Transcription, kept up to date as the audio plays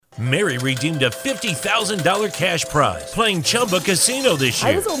Mary redeemed a $50,000 cash prize playing Chumba Casino this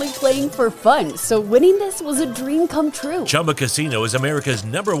year. I was only playing for fun, so winning this was a dream come true. Chumba Casino is America's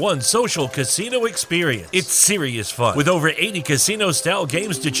 #1 social casino experience. It's serious fun. With over 80 casino-style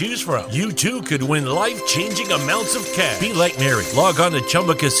games to choose from, you too could win life-changing amounts of cash. Be like Mary. Log on to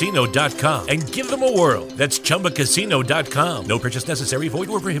ChumbaCasino.com and give them a whirl. That's ChumbaCasino.com. No purchase necessary. Void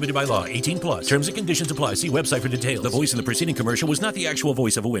where prohibited by law. 18+. Terms and conditions apply. See website for details. The voice in the preceding commercial was not the actual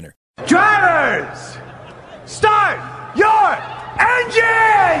voice of a winner. Drivers, start your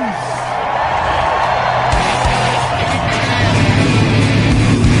engines!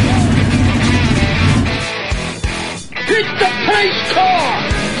 Hit the pace car!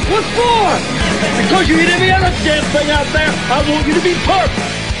 What for? Because you hit every other damn thing out there, I want you to be perfect!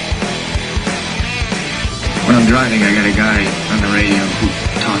 When I'm driving, I got a guy on the radio who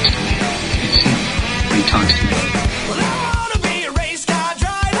talks to me. It's him. He talks to me.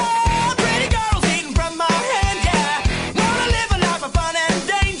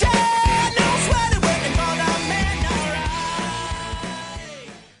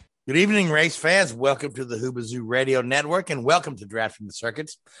 Good evening, race fans. Welcome to the Hoobazoo Radio Network and welcome to Drafting the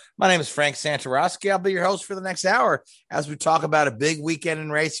Circuits. My name is Frank Santoroski. I'll be your host for the next hour as we talk about a big weekend in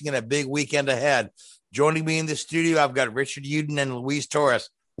racing and a big weekend ahead. Joining me in the studio, I've got Richard Uden and Luis Torres.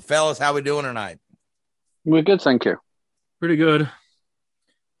 Fellas, how we doing tonight? We're good, thank you. Pretty good.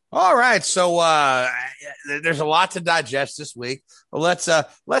 All right, so there's a lot to digest this week. Well, let's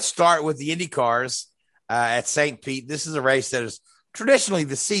start with the Indy cars at St. Pete. This is a race that is traditionally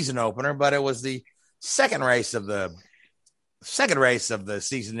the season opener, but it was the second race of the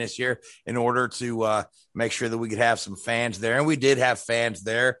season this year in order to make sure that we could have some fans there. And we did have fans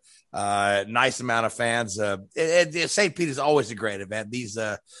there, nice amount of fans. St. Pete is always a great event. These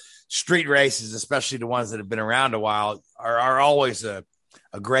street races, especially the ones that have been around a while, are always a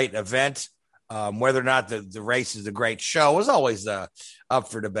great event. Whether or not the race is a great show is always up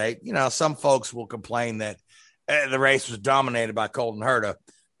for debate. You know, some folks will complain that the race was dominated by Colton Herta,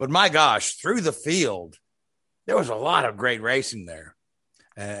 but my gosh, through the field, there was a lot of great racing there,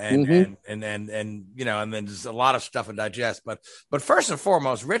 and you know, and then there's a lot of stuff to digest. But first and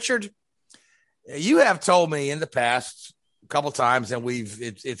foremost, Richard, you have told me in the past a couple times, and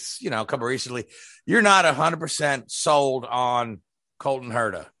it's you know, a couple recently, you're not 100% sold on Colton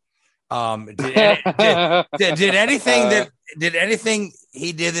Herta. Did anything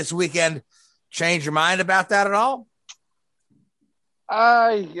he did this weekend change your mind about that at all?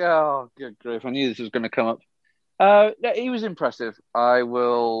 Good grief! I knew this was going to come up. He was impressive.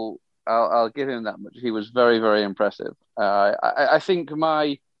 I'll give him that much. He was very, very impressive. I think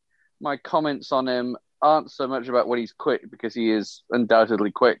my comments on him aren't so much about when he's quick, because he is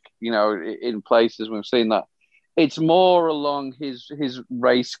undoubtedly quick. You know, in places we've seen that. It's more along his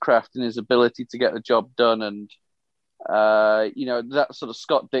racecraft and his ability to get the job done, and you know, that sort of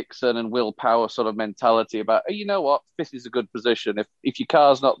Scott Dixon and Will Power sort of mentality about, you know what, fifth is a good position. If your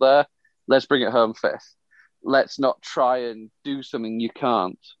car's not there, let's bring it home fifth. Let's not try and do something you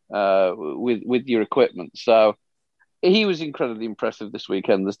can't with your equipment. So he was incredibly impressive this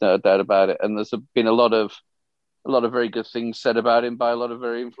weekend. There's no doubt about it. And there's been a lot of very good things said about him by a lot of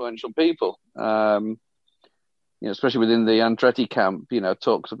very influential people. You know, especially within the Andretti camp, you know,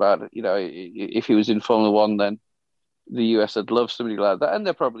 talks about, you know, if he was in Formula One, then the US would love somebody like that. And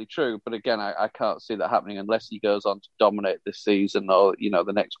they're probably true. But again, I can't see that happening unless he goes on to dominate this season or, you know,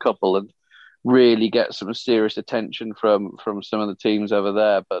 the next couple and really get some serious attention from some of the teams over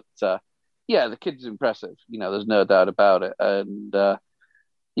there. But yeah, the kid's impressive. You know, there's no doubt about it. And,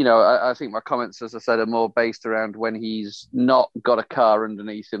 you know, I think my comments, as I said, are more based around when he's not got a car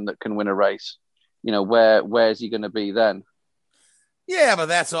underneath him that can win a race. You know, where's he going to be then? Yeah, but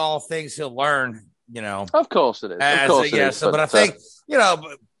that's all things he'll learn, you know. Of course it is. But I think, you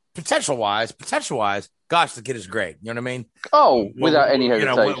know, potential wise, gosh, the kid is great. You know what I mean? Oh, without any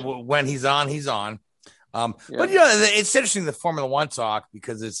hesitation. You know, when he's on, he's on. But you know, it's interesting, the Formula One talk,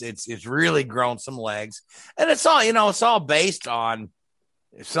 because it's really grown some legs, and it's all based on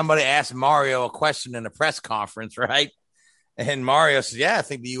if somebody asked Mario a question in a press conference, right? And Mario says, "Yeah, I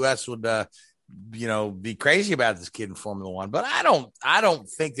think the U.S. would." You know, be crazy about this kid in Formula One, but I don't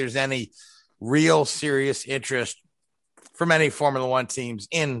think there's any real serious interest from any Formula One teams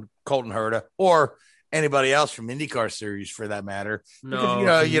in Colton Herta or anybody else from IndyCar series for that matter.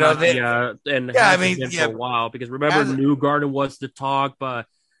 No, because, for a while, because remember Newgarden was the talk, but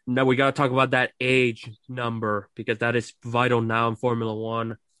now we got to talk about that age number, because that is vital now in Formula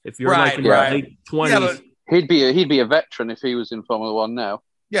One. If you're in your late 20s, he'd be a veteran if he was in Formula One now.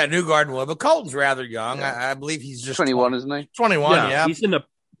 Yeah, Newgarden will, but Colton's rather young. I believe he's just 21, isn't he? 21, yeah. He's in the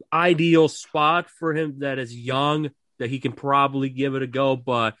ideal spot for him that is young, that he can probably give it a go.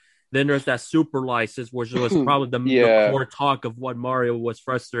 But then there's that super license, which was probably the core talk of what Mario was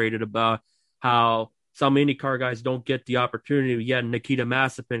frustrated about, how some IndyCar guys don't get the opportunity. Yet Nikita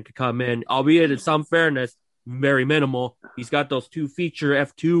Mazepin could come in, albeit in some fairness, very minimal. He's got those 2 feature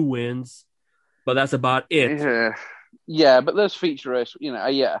F2 wins, but that's about it. Yeah, but those feature race,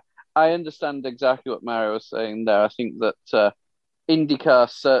 I understand exactly what Mario was saying there. I think that IndyCar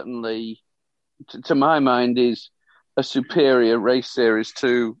certainly, to my mind, is a superior race series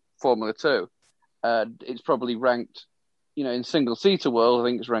to Formula 2. It's probably ranked, in single-seater world, I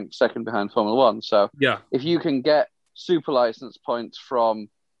think it's ranked second behind Formula 1. So if you can get super license points from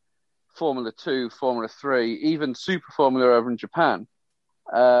Formula 2, Formula 3, even Super Formula over in Japan,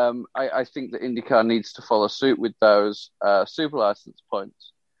 I think that IndyCar needs to follow suit with those super license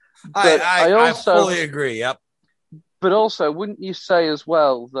points. But I fully agree, yep. But also, wouldn't you say as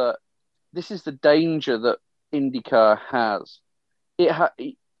well that this is the danger that IndyCar has?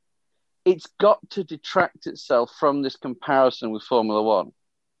 It's got to detract itself from this comparison with Formula 1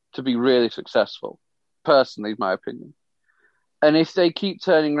 to be really successful, personally, in my opinion. And if they keep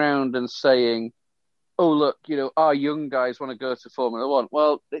turning around and saying, oh, look, our young guys want to go to Formula 1,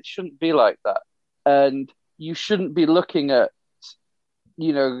 well, it shouldn't be like that. And you shouldn't be looking at,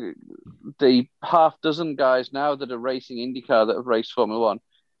 the half dozen guys now that are racing IndyCar that have raced Formula 1.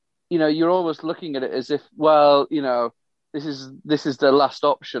 You're almost looking at it as if, well, this is their last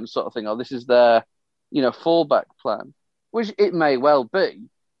option sort of thing, or this is their, fallback plan, which it may well be.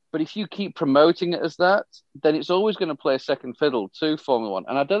 But if you keep promoting it as that, then it's always going to play second fiddle to Formula 1.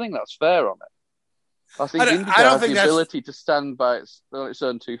 And I don't think that's fair on it. I think IndyCar has the ability to stand by its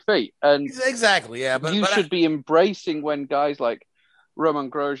own 2 feet. And exactly, yeah. But you should be embracing when guys like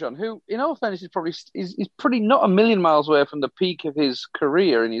Romain Grosjean, who, in all fairness, is pretty not a million miles away from the peak of his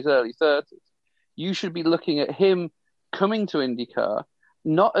career in his early 30s. You should be looking at him coming to IndyCar,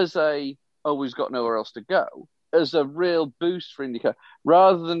 not as we've got nowhere else to go, as a real boost for IndyCar,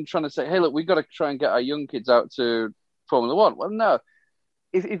 rather than trying to say, hey, look, we've got to try and get our young kids out to Formula 1. Well, no.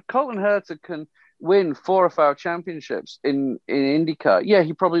 If Colton Herta can win 4 or 5 championships in IndyCar,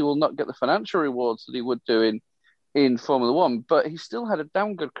 he probably will not get the financial rewards that he would do in Formula 1, but he still had a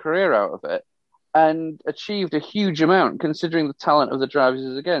damn good career out of it and achieved a huge amount considering the talent of the drivers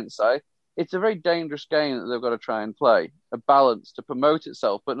he's against. It's a very dangerous game that they've got to try and play, a balance to promote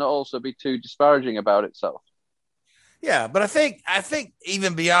itself, but not also be too disparaging about itself. Yeah, but I think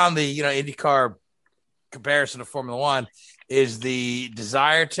even beyond the IndyCar comparison to Formula 1 is the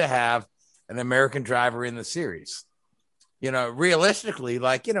desire to have an American driver in the series. Realistically,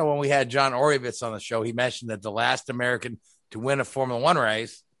 when we had John Orovitz on the show, he mentioned that the last American to win a Formula 1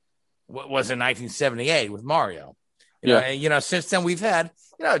 race was in 1978 with Mario. And since then we've had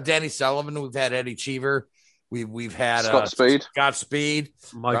Danny Sullivan, we've had Eddie Cheever. We've had Scott Speed,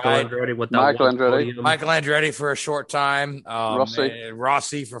 Michael Andretti with Michael Andretti for a short time,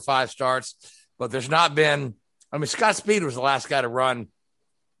 Rossi for 5 starts, but there's not been. I mean, Scott Speed was the last guy to run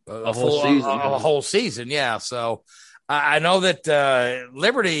a whole season. Yeah, so I know that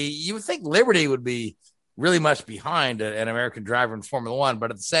Liberty. You would think Liberty would be really much behind an American driver in Formula 1,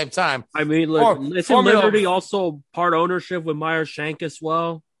 but at the same time, I mean, isn't Liberty also part ownership with Meyer Shank as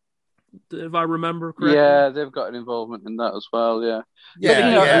well? If I remember correctly. Yeah, they've got an involvement in that as well. Yeah.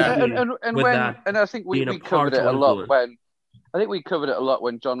 And I think we covered it a lot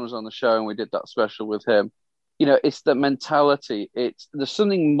when John was on the show and we did that special with him. It's the mentality. There's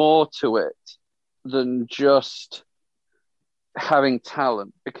something more to it than just having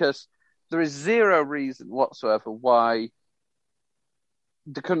talent, because there is zero reason whatsoever why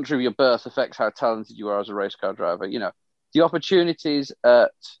the country of your birth affects how talented you are as a race car driver. The opportunities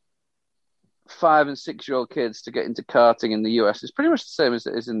at 5 and 6 year old kids to get into karting in the US is pretty much the same as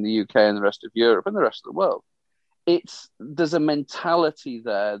it is in the UK and the rest of Europe and the rest of the world. There's a mentality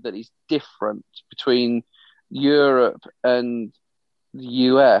there that is different between Europe and the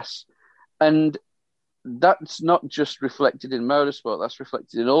US, and that's not just reflected in motorsport, that's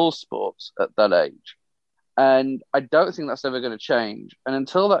reflected in all sports at that age. And I don't think that's ever going to change. And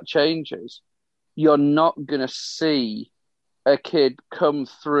until that changes, you're not going to see a kid come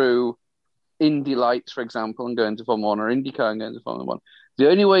through Indy Lights, for example, and go into Formula 1, or IndyCar and go into Formula 1. The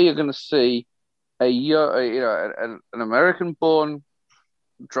only way you're going to see an American-born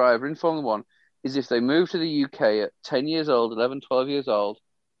driver in Formula 1 is if they move to the UK at 10 years old, 11, 12 years old,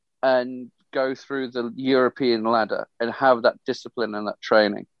 and go through the European ladder and have that discipline and that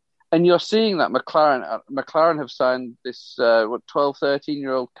training. And you're seeing that McLaren have signed this 12,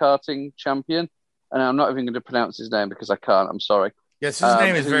 13-year-old karting champion, and I'm not even going to pronounce his name because I can't, I'm sorry. Yes, his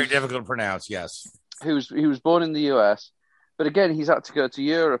name is very difficult to pronounce. Yes, he was born in the US, but again, he's had to go to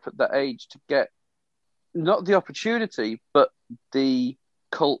Europe at that age to get not the opportunity, but the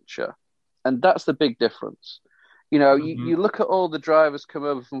culture, and that's the big difference. You know, you look at all the drivers come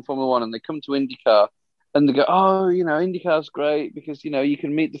over from Formula One, and they come to IndyCar, and they go, "Oh, you know, IndyCar's great because you know you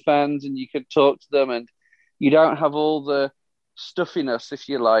can meet the fans and you can talk to them, and you don't have all the stuffiness, if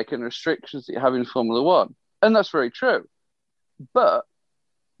you like, and restrictions that you have in Formula One." And that's very true. But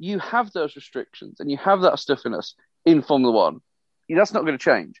you have those restrictions and you have that stuffiness in Formula One. That's not going to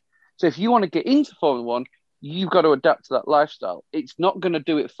change. So if you want to get into Formula One, you've got to adapt to that lifestyle. It's not going to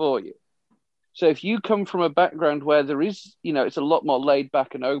do it for you. So if you come from a background where there is, you know, it's a lot more laid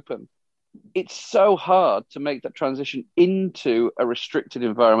back and open, it's so hard to make that transition into a restricted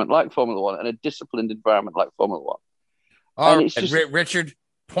environment like Formula One and a disciplined environment like Formula One. All right, just... Richard,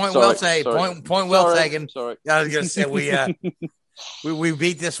 point well taken. Point well taken. Sorry. I was going to say we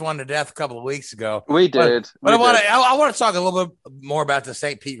beat this one to death a couple of weeks ago. We did. But I want to talk a little bit more about the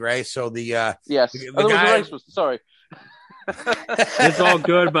St. Pete race. So the race was sorry. It's all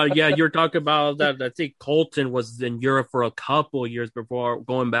good, but yeah, you're talking about that. I think Colton was in Europe for a couple of years before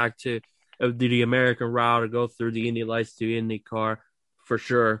going back to the American route to go through the Indy Lights to IndyCar for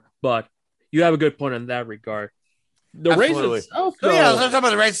sure. But you have a good point in that regard. The Absolutely. race itself, let's talk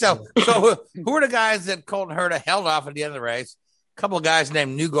about the race itself. So who are the guys that Colton Herta held off at the end of the race? A couple of guys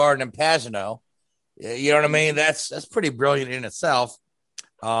named Newgarden and Pagano. You know what I mean? That's pretty brilliant in itself.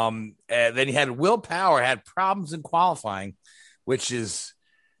 And then you had Will Power had problems in qualifying, which is,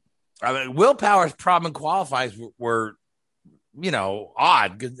 I mean, Will Power's problem in qualifying were, you know,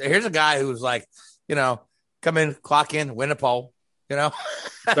 odd. Because here's a guy who was like, you know, come in, clock in, win a pole. You know,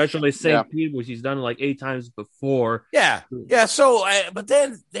 especially St. Pete, which he's done like 8 times before. Yeah. So, but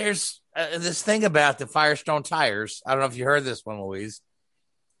then there's this thing about the Firestone tires. I don't know if you heard this one, Louise,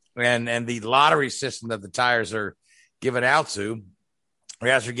 and the lottery system that the tires are given out to.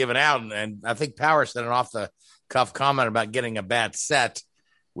 Guys are given out, and I think Power said an off the cuff comment about getting a bad set,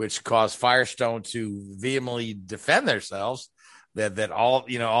 which caused Firestone to vehemently defend themselves. That all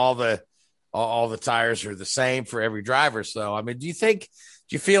the tires are the same for every driver. So, I mean, do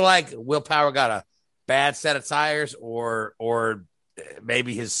you feel like Will Power got a bad set of tires or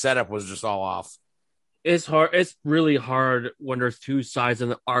maybe his setup was just all off? It's hard. It's really hard when there's two sides in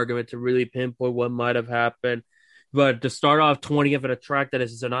the argument to really pinpoint what might have happened. But to start off 20th at a track that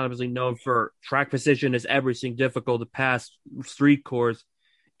is synonymously known for track position is everything difficult to pass street course,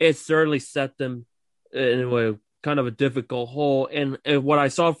 it certainly set them in a kind of a difficult hole. And what I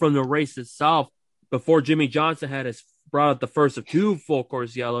saw from the race itself, before Jimmy Johnson had brought out the first of 2 full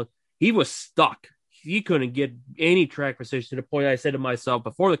course yellows, he was stuck. He couldn't get any track position, to the point I said to myself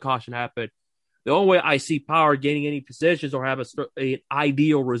before the caution happened, the only way I see Power gaining any positions or have an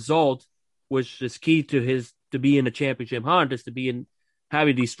ideal result, which is key to be in the championship hunt, is to be in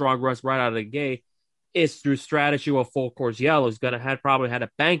having these strong runs right out of the gate, is through strategy of full course yellows. Probably had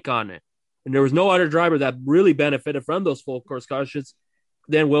a bank on it. And there was no other driver that really benefited from those full course cautions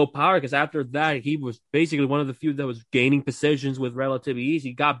than Will Power, because after that, he was basically one of the few that was gaining positions with relative ease.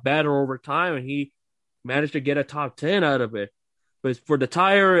 He got better over time, and he managed to get a top 10 out of it. But for the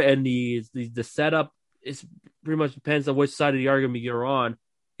tire and the setup, it pretty much depends on which side of the argument you're on.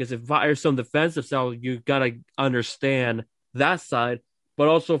 Because if Firestone's defensive side, you got to understand that side. But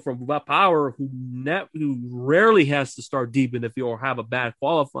also from Power, who rarely has to start deep in the field or have a bad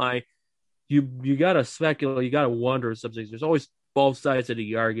qualifying, you got to speculate, you got to wonder something. There's always both sides of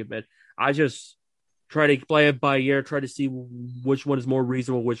the argument. I just try to play it by ear, try to see which one is more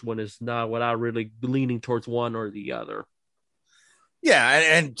reasonable, which one is not, without really leaning towards one or the other.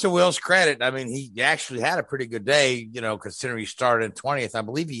 Yeah, and to Will's credit, I mean, he actually had a pretty good day, you know, considering he started in 20th. I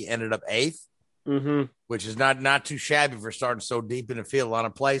believe he ended up 8th, which is not too shabby for starting so deep in the field on a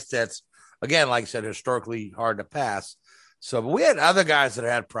place that's, again, like I said, historically hard to pass. So, but we had other guys that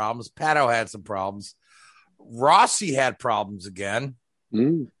had problems. Pato had some problems. Rossi had problems again.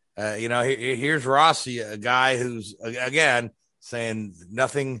 You know, here's Rossi, a guy who's, again, saying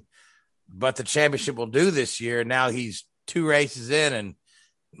nothing but the championship will do this year. Now he's 2 races in and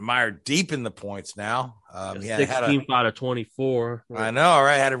mired deep in the points now. 16th out of 24. I know,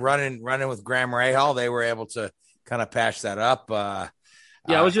 right? Had a run in with Graham Rahal. They were able to kind of patch that up.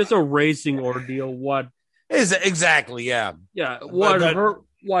 It was just a racing ordeal. Exactly, yeah. Yeah,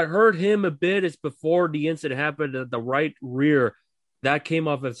 what hurt him a bit is before the incident happened, the right rear, that came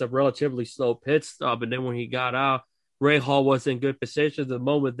off as a relatively slow pit stop. And then when he got out, Rahal was in good position. The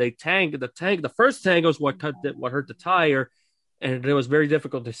moment they the first tango was what hurt the tire, and it was very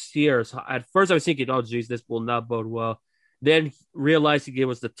difficult to steer. So at first I was thinking, oh, geez, this will not bode well. then realizing it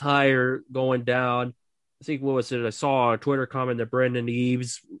was the tire going down. I think, what was it? I saw a Twitter comment that Brendan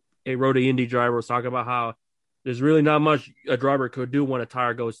Eves, a Rota Indy driver, was talking about how there's really not much a driver could do when a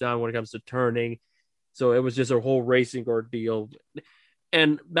tire goes down when it comes to turning. So it was just a whole racing ordeal.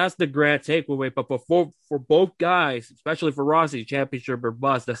 And that's the grand takeaway. But for both guys, especially for Rossi, championship or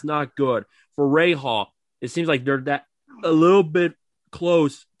bust, that's not good. For Rahal, it seems like they're that a little bit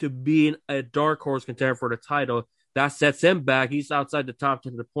close to being a dark horse contender for the title. That sets him back. He's outside the top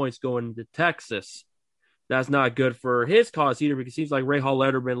 10 of the points going into Texas. That's not good for his cause either, because it seems like Rahal,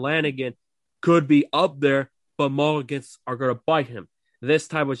 Letterman, Lanigan could be up there, but mulligans are going to bite him. This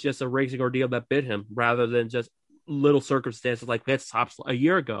time was just a racing ordeal that bit him rather than just little circumstances like pit stops a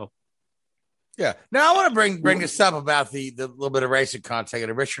year ago. Yeah. Now I want to bring this up about the little bit of racing content.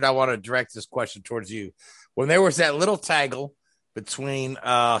 And Richard, I want to direct this question towards you. When there was that little tangle between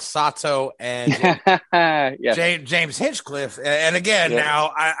Sato and James Hinchcliffe, and again,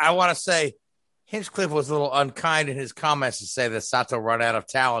 now I want to say Hinchcliffe was a little unkind in his comments to say that Sato run out of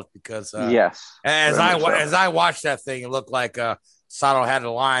talent because as I watched that thing, it looked like Sato had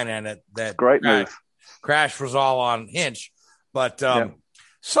a line in it that great move. Crash was all on Hinch, but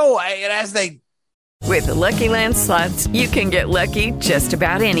so as they with the Lucky Land Slots, you can get lucky just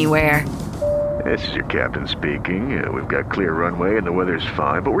about anywhere. This is your captain speaking. We've got clear runway and the weather's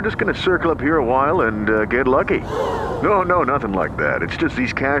fine, but we're just going to circle up here a while and get lucky. No, nothing like that. It's just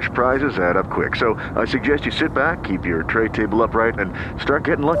these cash prizes add up quick. So I suggest you sit back, keep your tray table upright, and start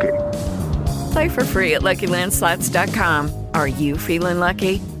getting lucky. Play for free at LuckyLandSlots.com. Are you feeling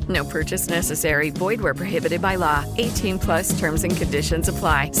lucky? No purchase necessary. Void where prohibited by law. 18+ terms and conditions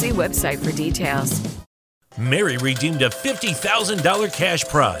apply. See website for details. Mary redeemed a $50,000 cash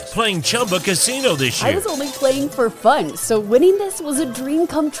prize playing Chumba Casino this year. I was only playing for fun, so winning this was a dream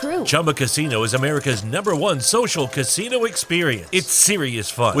come true. Chumba Casino is America's #1 social casino experience. It's serious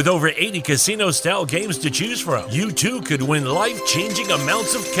fun. With over 80 casino-style games to choose from, you too could win life-changing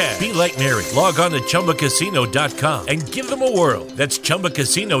amounts of cash. Be like Mary. Log on to ChumbaCasino.com and give them a whirl. That's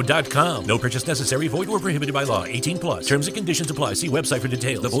ChumbaCasino.com. No purchase necessary. Void where prohibited by law. 18+. Terms and conditions apply. See website for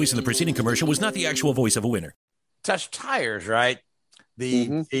details. The voice in the preceding commercial was not the actual voice of a winner. Touch tires, right?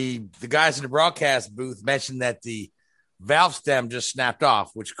 The guys in the broadcast booth mentioned that the valve stem just snapped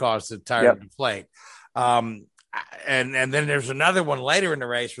off, which caused the tire to deflate. And then there's another one later in the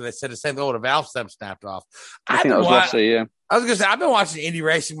race where they said the same thing. Oh, the valve stem snapped off. I think that was last year. I was gonna say I've been watching Indy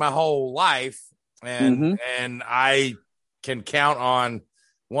racing my whole life, and I can count on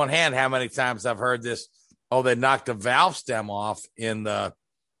one hand how many times I've heard this. Oh, they knocked the valve stem off in a.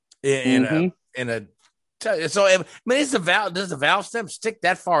 So, I mean, does the valve stem stick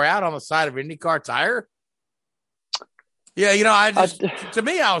that far out on the side of an IndyCar tire? Yeah, to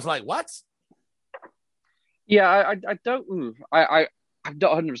me, I was like, what? Yeah, I don't. I'm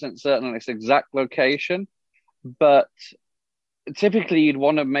not 100% certain on its exact location, but typically you'd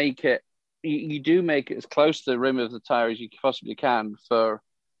want to make it. You do make it as close to the rim of the tire as you possibly can for,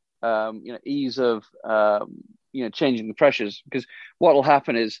 ease of, changing the pressures. Because what will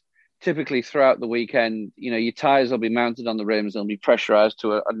happen is, typically throughout the weekend, your tires will be mounted on the rims. They'll be pressurized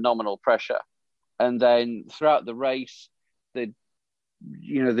to a nominal pressure. And then throughout the race, the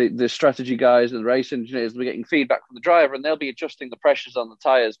strategy guys and the race engineers will be getting feedback from the driver, and they'll be adjusting the pressures on the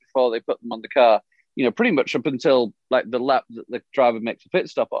tires before they put them on the car, pretty much up until like the lap that the driver makes a pit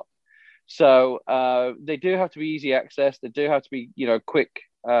stop on. So they do have to be easy access. They do have to be, quick,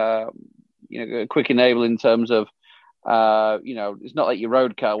 quick enable in terms of, it's not like your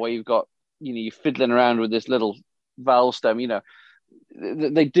road car where you've got, you're fiddling around with this little valve stem,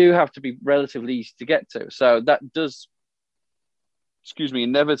 they do have to be relatively easy to get to. So that does,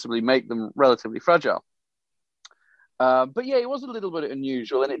 inevitably make them relatively fragile. But yeah, it was a little bit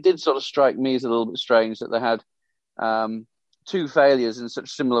unusual, and it did sort of strike me as a little bit strange that they had two failures in such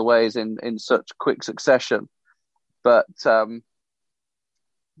similar ways in such quick succession. But,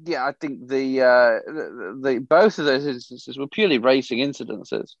 yeah, I think the both of those instances were purely racing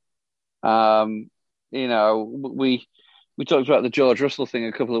incidences. We talked about the George Russell thing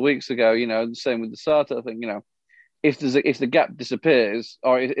a couple of weeks ago. The same with the Sato thing. If the gap disappears,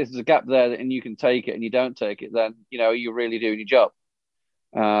 or if there's a gap there and you can take it and you don't take it, then you're really doing your job.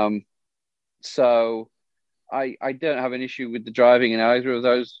 So I don't have an issue with the driving in either of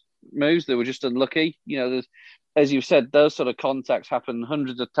those moves. They were just unlucky. As you've said, those sort of contacts happen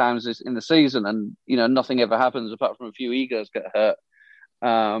hundreds of times in the season, and nothing ever happens apart from a few egos get hurt.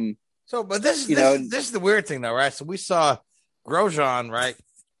 But this is the weird thing, though, right? So we saw Grosjean, right,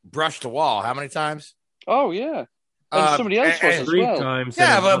 brush the wall. How many times? Oh yeah, And somebody else was as well.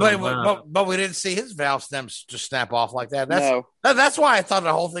 Yeah, but we didn't see his valve stems just snap off like that. That's why I thought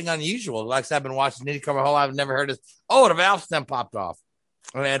the whole thing unusual. Like I said, I've been watching IndyCar my whole life. I've never heard this. Oh, the valve stem popped off.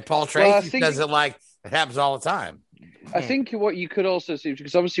 And Paul Tracy says it like it happens all the time. I think what you could also see,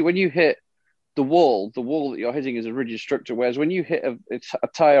 because obviously when you hit the wall that you're hitting is a rigid structure, whereas when you hit a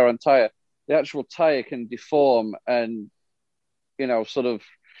tire on tire, the actual tire can deform and, sort of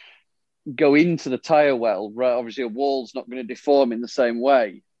go into the tire well. Right? Obviously, a wall's not going to deform in the same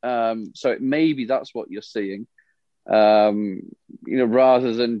way. So maybe that's what you're seeing,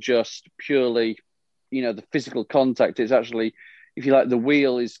 rather than just purely, the physical contact. It's actually, if you like, the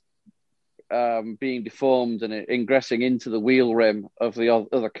wheel is being deformed and ingressing into the wheel rim of the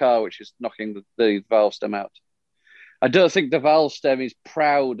other car, which is knocking the valve stem out. I don't think the valve stem is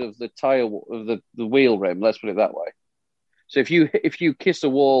proud of the tire of the wheel rim. Let's put it that way. So if you kiss a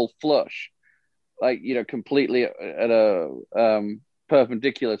wall flush, like completely at a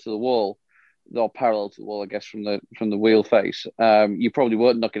perpendicular to the wall, or parallel to the wall, I guess from the wheel face, you probably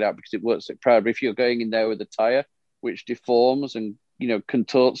won't knock it out because it won't sit proud. But if you're going in there with a tire which deforms and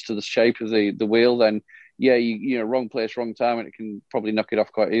contorts to the shape of the wheel, then wrong place, wrong time, and it can probably knock it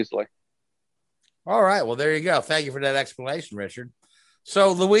off quite easily. All right, well there you go. Thank you for that explanation, Richard.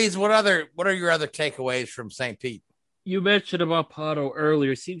 So, Louise, what are your other takeaways from St. Pete? You mentioned about Pato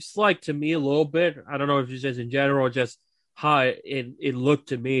earlier. It seems like to me a little bit. I don't know if it's just in general, just how it looked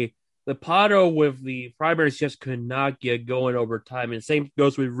to me. The Pato with the primaries just could not get going over time, and same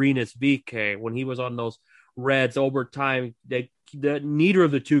goes with Rinus VeeKay when he was on those Reds over time. Neither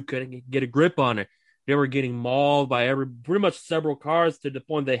of the two could get a grip on it. They were getting mauled by pretty much several cars to the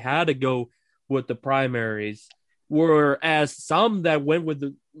point they had to go with the primaries. Whereas some that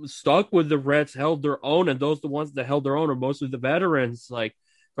stuck with the Reds held their own, and the ones that held their own are mostly the veterans. Like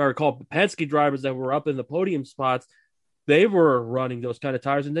if I recall, the Penske drivers that were up in the podium spots, they were running those kind of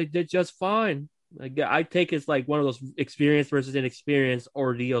tires and they did just fine. I take it's like one of those experience versus inexperienced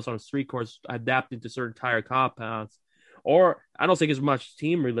ordeals on street course adapting to certain tire compounds. Or I don't think it's much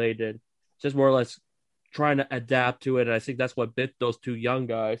team related, just more or less trying to adapt to it. And I think that's what bit those two young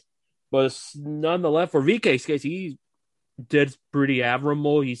guys. But nonetheless, for VeeKay's case, he did pretty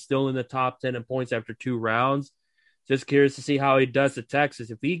admirable. He's still in the top 10 in points after 2 rounds. Just curious to see how he does at Texas.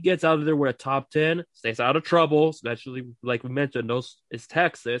 If he gets out of there with a top 10, stays out of trouble, especially like we mentioned, it's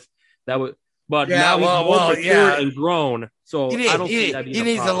Texas. That would. But now he's more mature and grown, so I don't see that being he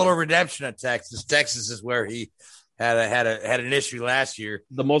needs a little redemption at Texas. Texas is where he had an issue last year.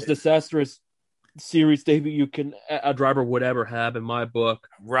 The most disastrous series debut a driver would ever have in my book.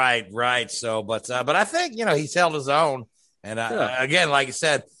 Right. So, but I think he's held his own, and again, like you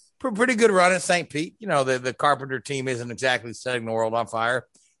said, pretty good run at St. Pete. The Carpenter team isn't exactly setting the world on fire,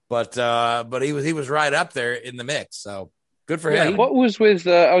 but he was right up there in the mix. So. Good for him. What was with?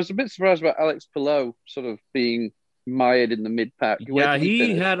 I was a bit surprised about Alex Palou sort of being mired in the mid pack. Yeah,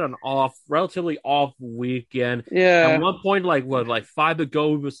 he had an relatively off weekend. Yeah, at one point, like 5 ago,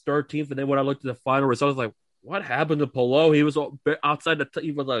 he was 13th, and then when I looked at the final results, I was like, "What happened to Palou? He was outside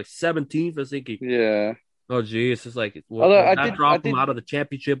he was like 17th, I think. Yeah. Oh, geez, it's like, drop him out of the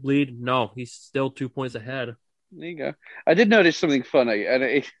championship lead? No, he's still 2 points ahead. There you go. I did notice something funny,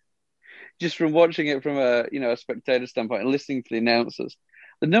 and just from watching it from a spectator standpoint and listening to the announcers,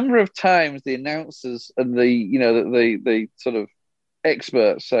 the number of times the announcers and the sort of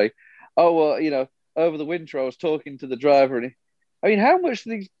experts say, "Oh well, over the winter I was talking to the driver," and how much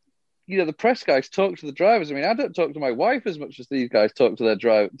these the press guys talk to the drivers. I don't talk to my wife as much as these guys talk to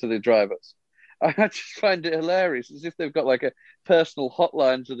the drivers. I just find it hilarious, as if they've got like a personal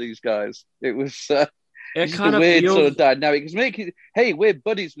hotline to these guys. It was. It's kind of weird sort of dynamic. It's making, hey, we're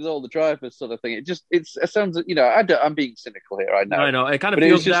buddies with all the drivers, sort of thing. It sounds, I'm being cynical here. I know. It kind of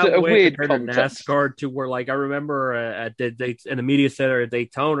feels just that way weird compared to NASCAR, to where, like, I remember in the media center at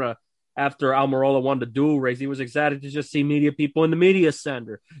Daytona after Almirola won the dual race, he was excited to just see media people in the media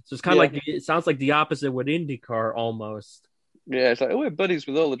center. So it's kind of like it sounds like the opposite with IndyCar almost. Yeah, it's like, we're buddies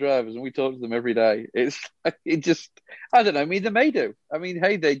with all the drivers and we talk to them every day. I don't know. They may do.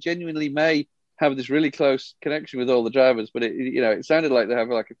 Hey, they genuinely may have this really close connection with all the drivers, but it sounded like they have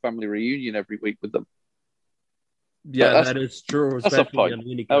like a family reunion every week with them. Yeah, that is true. That's a point.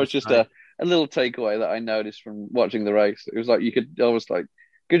 That was just a little takeaway that I noticed from watching the race. It was like you could almost like,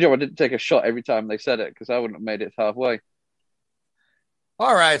 good job I didn't take a shot every time they said it, because I wouldn't have made it halfway.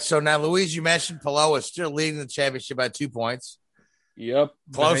 All right, so now Louise, you mentioned Palou is still leading the championship by 2 points. Yep,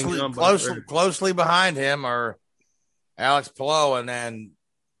 closely behind him are Alex Palou and then.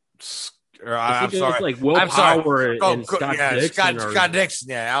 I'm sorry. Like Will Power and Scott Dixon. Scott Dixon.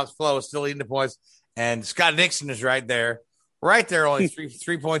 Yeah, Alex Palou is still leading the points, and Scott Dixon is right there, only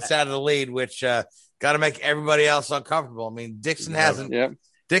three points out of the lead, which got to make everybody else uncomfortable. I mean, Dixon hasn't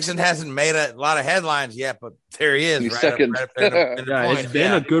made a lot of headlines yet, but there he is. He's second. It's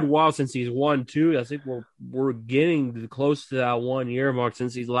been a good while since he's won too. I think we're getting close to that 1 year mark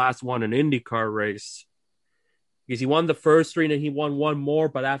since he's last won an IndyCar race. Because he won the first 3 and then he won one more,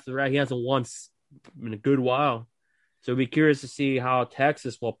 but after that he hasn't won in a good while. So be curious to see how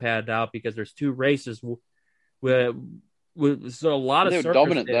Texas will pan out because there's 2 races with so a lot of. They were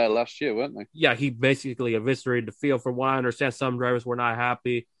dominant there last year, weren't they? Yeah, he basically eviscerated the field. From what I understand, some drivers were not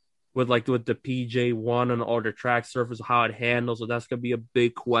happy with the PJ1 and all the track surface, how it handles. So that's gonna be a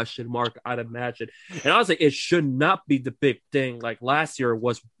big question mark, I'd imagine. And honestly, it should not be the big thing. Like last year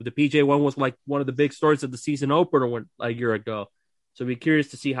was the PJ1 was like one of the big stories of the season opener a year ago. So be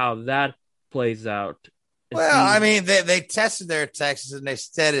curious to see how that plays out. Well, I mean, they tested there at Texas and they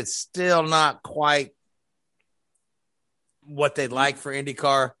said it's still not quite what they'd like for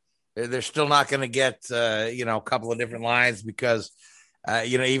IndyCar. They're still not going to get, a couple of different lines because,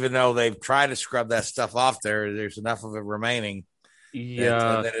 even though they've tried to scrub that stuff off there's enough of it remaining.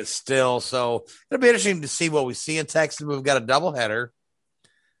 Yeah. That it's still. So it'll be interesting to see what we see in Texas. We've got a doubleheader.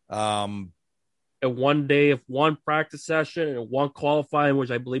 And 1 day of 1 practice session and 1 qualifying, which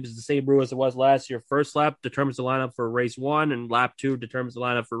I believe is the same rule as it was last year. First lap determines the lineup for race 1, and lap 2 determines the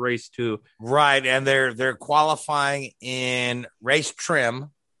lineup for race 2. Right, and they're qualifying in race trim.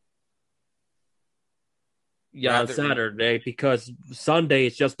 Yeah, on Saturday, because Sunday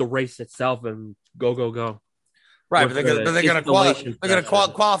it's just the race itself and go. Right, but they're going to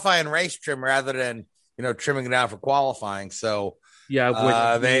qualify in race trim rather than trimming it down for qualifying. So.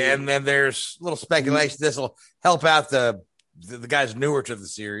 Yeah, and then there's little speculation this will help out the guys newer to the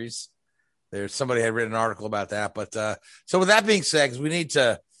series. There's somebody had written an article about that, but so with that being said, because we need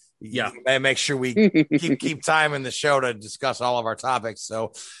to make sure we keep time in the show to discuss all of our topics.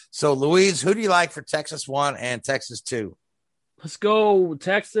 So Louise, who do you like for Texas 1 and Texas 2? Let's go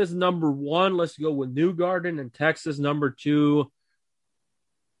Texas number 1. Let's go with Newgarden, and Texas number 2.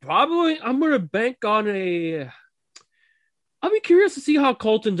 Probably I'm going to bank on I'll be curious to see how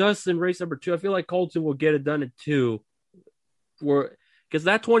Colton does in race number 2. I feel like Colton will get it done in 2. Because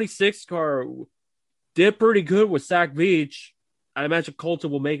that 26 car did pretty good with Sac Beach. I imagine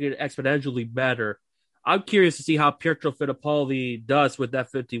Colton will make it exponentially better. I'm curious to see how Pietro Fittipaldi does with that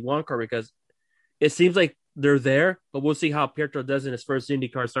 51 car because it seems like they're there, but we'll see how Pietro does in his first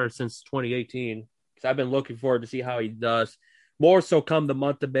IndyCar start since 2018. Because I've been looking forward to see how he does. More so come the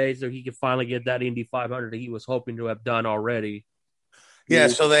month of May, so he can finally get that Indy 500 that he was hoping to have done already. Yeah,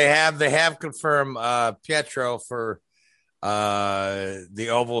 so they have confirmed Pietro for the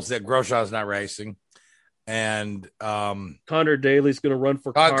ovals that Grosjean's not racing, and Connor Daly's going to run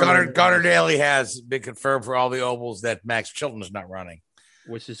for Connor Daly has been confirmed for all the ovals that Max Chilton is not running,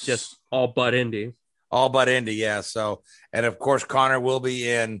 which is just all but Indy. All but Indy, yeah. So, and of course, Connor will be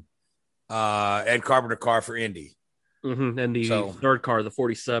in Ed Carpenter car for Indy. Mm-hmm. And the third car, the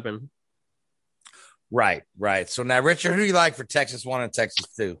 47. Right. So now, Richard, who do you like for Texas 1 and Texas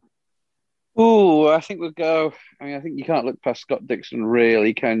 2? Oh, I think we'll go. I mean, I think you can't look past Scott Dixon,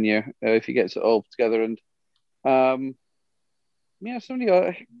 really, can you? If he gets it all together, and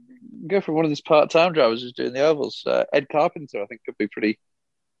somebody go for one of these part-time drivers who's doing the ovals. Ed Carpenter, I think, could be pretty.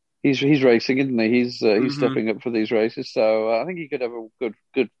 He's racing, isn't he? He's stepping up for these races, so I think he could have a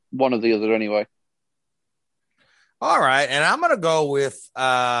good one or the other anyway. All right, and I'm going to go with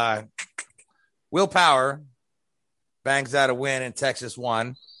Will Power, bangs out a win in Texas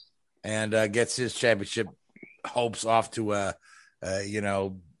 1, and gets his championship hopes off to a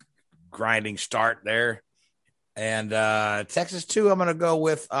grinding start there. And Texas 2, I'm going to go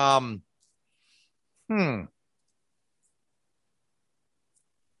with I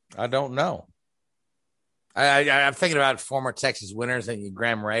don't know. I'm thinking about former Texas winners, and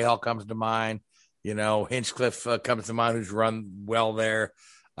Graham Rahal comes to mind. Hinchcliffe comes to mind, who's run well there.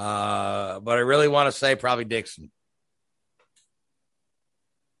 But I really want to say probably Dixon,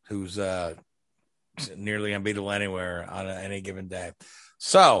 who's nearly unbeatable anywhere on any given day.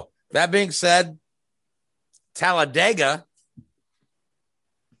 So that being said, Talladega,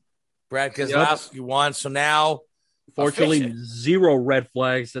 Brad Keselowski won. So now, fortunately, 0 red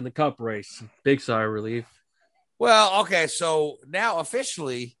flags in the Cup race. Big sigh of relief. Well, okay. So now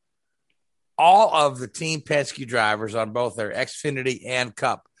officially, all of the Team Penske drivers on both their Xfinity and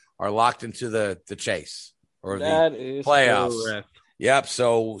Cup are locked into the chase or the playoffs. Correct. Yep.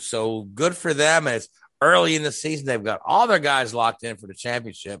 So good for them. It's early in the season. They've got all their guys locked in for the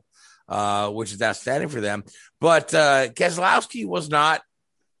championship, which is outstanding for them. But Keselowski was not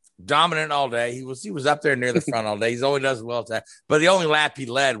dominant all day. He was up there near the front all day. He's always does well at that. But the only lap he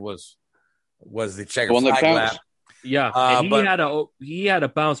led was the checker flag lap. Yeah, and he had to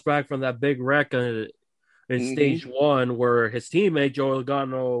bounce back from that big wreck in stage one, where his teammate Joey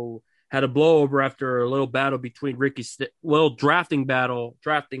Logano had a blowover after a little battle between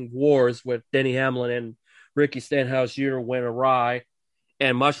drafting wars with Denny Hamlin and Ricky Stenhouse Jr. went awry.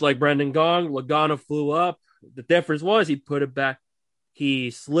 And much like Brendan Gaughan, Logano flew up. The difference was he put it back.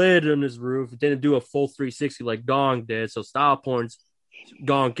 He slid on his roof, didn't do a full 360 like Gaughan did. So style points,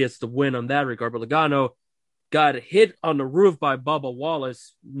 Gaughan gets the win on that regard. But Logano got hit on the roof by Bubba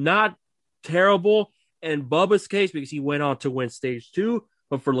Wallace. Not terrible in Bubba's case because he went on to win stage two.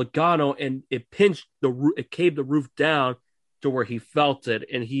 But for Logano, and it caved the roof down to where he felt it.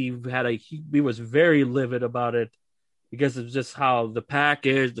 And he was very livid about it because of just how the pack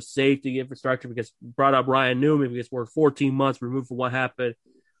is, the safety infrastructure, because brought up Ryan Newman because we're 14 months removed from what happened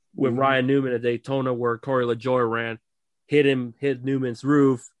with Ryan Newman at Daytona where Corey LaJoie ran, hit Newman's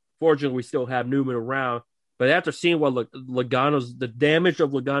roof. Fortunately, we still have Newman around. But after seeing what the damage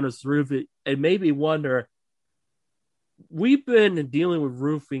of Logano's roof, it made me wonder, we've been dealing with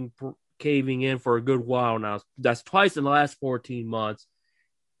roofing caving in for a good while now. That's twice in the last 14 months.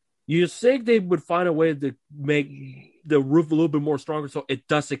 You think they would find a way to make the roof a little bit more stronger so it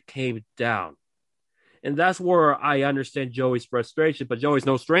doesn't cave down. And that's where I understand Joey's frustration, but Joey's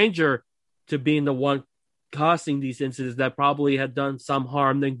no stranger to being the one causing these incidents that probably had done some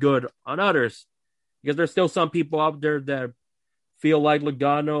harm than good on others. Because there's still some people out there that feel like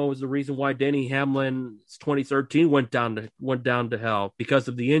Logano is the reason why Denny Hamlin's 2013 went down to hell because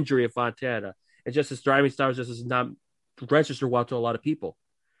of the injury of Fontana. And just his driving style just does not register well to a lot of people.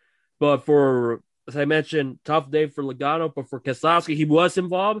 But as I mentioned, tough day for Logano, but for Keselowski, he was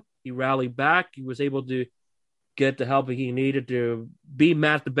involved. He rallied back. He was able to get the help he needed to beat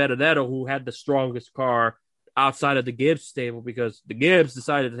Matt DiBenedetto, who had the strongest car outside of the Gibbs stable, because the Gibbs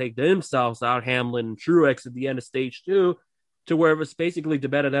decided to take themselves out, Hamlin and Truex at the end of stage two, to where it was basically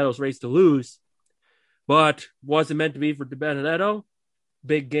DiBenedetto's race to lose. But wasn't meant to be for DiBenedetto.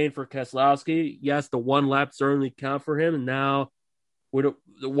 Big gain for Keselowski. Yes, the one lap certainly count for him. And now,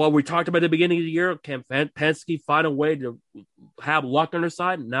 what we talked about at the beginning of the year, can Penske find a way to have luck on their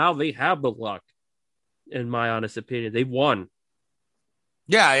side? Now they have the luck, in my honest opinion. They've won.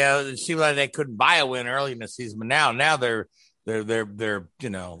 Yeah. It seemed like they couldn't buy a win early in the season, but now they're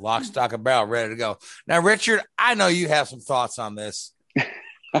lock, stock, and barrel, ready to go. Now, Richard, I know you have some thoughts on this,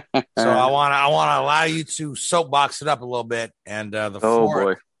 so I want to allow you to soapbox it up a little bit, and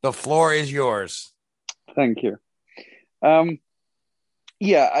the floor is yours. Thank you.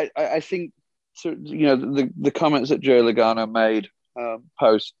 Yeah, I think so. The comments that Joey Logano made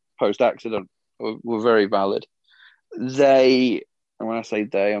post accident were very valid. And when I say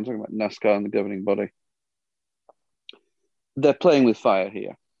they, I'm talking about NASCAR and the governing body. They're playing with fire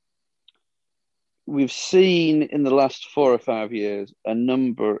here. We've seen in the last 4 or 5 years a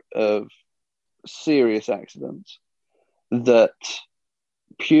number of serious accidents that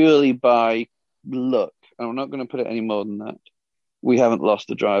purely by luck, and I'm not going to put it any more than that, we haven't lost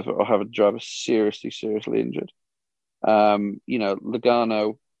a driver or have a driver seriously injured.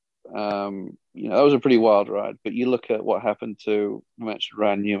 Logano, that was a pretty wild ride, but you look at what happened to, I mentioned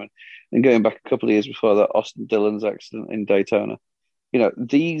Ryan Newman, and going back a couple of years before that, Austin Dillon's accident in Daytona.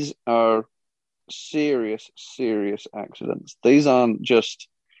 These are serious accidents. These aren't just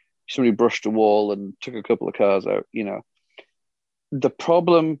somebody brushed a wall and took a couple of cars out. The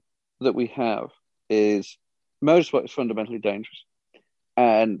problem that we have is motorsport is fundamentally dangerous.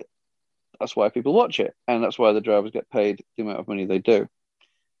 And that's why people watch it. And that's why the drivers get paid the amount of money they do.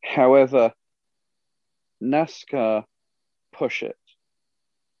 However, NASCAR push it.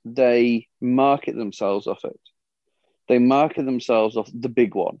 They market themselves off it. They market themselves off the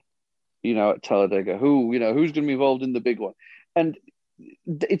big one, at Talladega. Who's going to be involved in the big one? And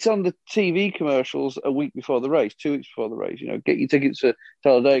it's on the TV commercials a week before the race, 2 weeks before the race. Get your tickets to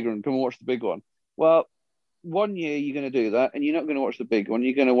Talladega and come and watch the big one. Well, 1 year you're going to do that, and you're not going to watch the big one.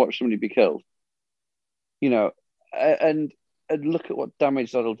 You're going to watch somebody be killed. And look at what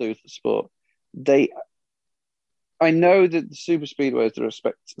damage that'll do to the sport. I know that the super speedways are a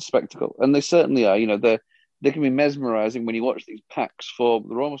spectacle, and they certainly are. They can be mesmerizing when you watch these packs form.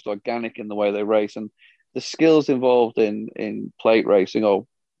 They're almost organic in the way they race, and the skills involved in plate racing,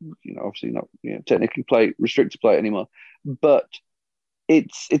 obviously not technically restricted plate anymore, but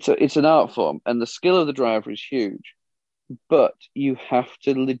it's an art form, and the skill of the driver is huge. But you have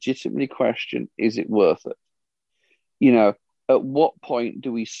to legitimately question: is it worth it? At what point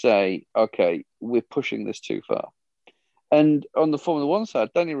do we say, okay, we're pushing this too far? And on the Formula One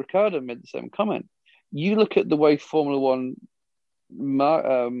side, Daniel Ricciardo made the same comment. You look at the way Formula One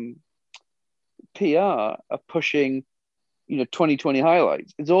PR are pushing, 2020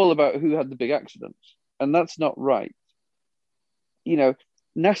 highlights. It's all about who had the big accidents, and that's not right.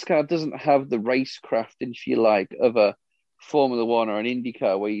 NASCAR doesn't have the racecraft, if you like, of a Formula One or an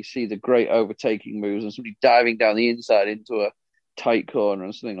IndyCar where you see the great overtaking moves and somebody diving down the inside into a tight corner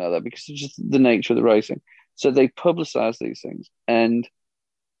and something like that, because it's just the nature of the racing. So they publicize these things, and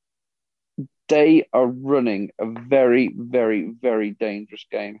they are running a very, very, very dangerous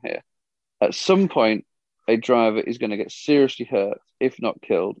game here. At some point, a driver is going to get seriously hurt, if not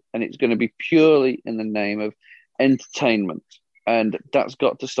killed, and it's going to be purely in the name of entertainment. And that's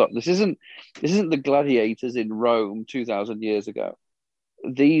got to stop. This isn't the gladiators in Rome 2,000 years ago.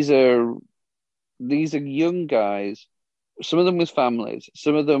 These are young guys, some of them with families,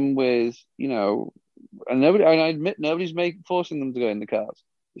 some of them with, and I admit nobody's forcing them to go in the cars.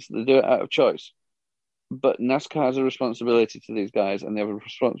 They do it out of choice. But NASCAR has a responsibility to these guys, and they have a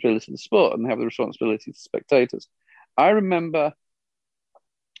responsibility to the sport, and they have the responsibility to spectators. I remember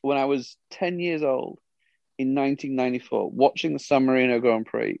when I was 10 years old in 1994, watching the San Marino Grand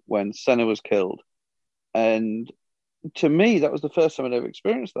Prix when Senna was killed. And to me, that was the first time I'd ever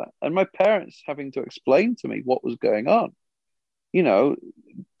experienced that. And my parents having to explain to me what was going on. But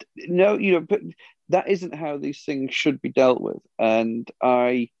that isn't how these things should be dealt with. And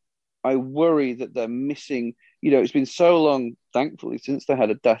I worry that they're missing, it's been so long, thankfully, since they had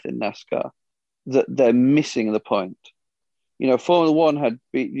a death in NASCAR, that they're missing the point. Formula One had,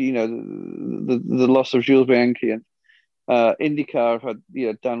 the loss of Jules Bianchi, and IndyCar had,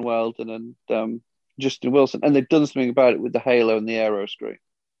 Dan Wheldon and Justin Wilson, and they've done something about it with the halo and the aero screen.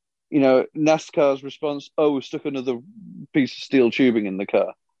 NASCAR's response, we stuck another piece of steel tubing in the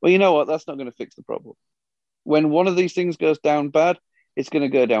car. Well, you know what? That's not going to fix the problem. When one of these things goes down bad, it's going to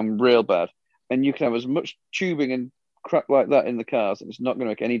go down real bad. And you can have as much tubing and crap like that in the cars, and it's not going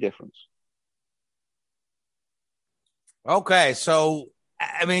to make any difference. Okay, so,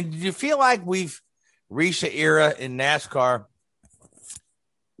 do you feel like we've reached an era in NASCAR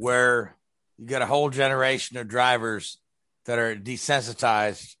where you got a whole generation of drivers that are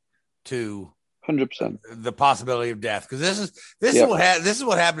desensitized to 100% the possibility of death? Because this is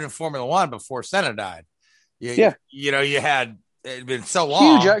what happened in Formula One before Senna died. You had it'd been so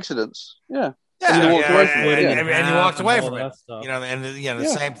long, huge accidents. Yeah. And you walked away and from it.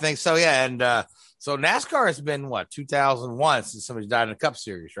 The same thing. So so NASCAR has been 2001 since somebody died in a Cup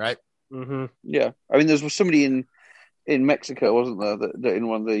Series, right? Mm-hmm. Yeah, there was somebody in Mexico, wasn't there, that in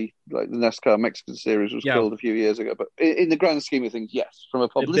one of the the NASCAR Mexican Series was killed a few years ago. But in the grand scheme of things, yes, from a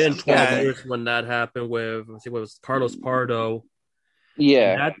publicity, it's been 12 years when that happened with what was Carlos Pardo.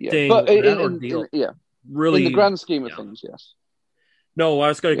 Yeah, thing. But ordeal, really, in the grand scheme of things, yes. No, I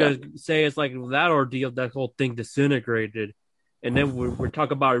was going to say it's like that ordeal, that whole thing disintegrated. And then we're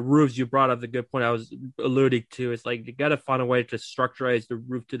talking about roofs. You brought up the good point I was alluding to. It's like you got to find a way to structurize the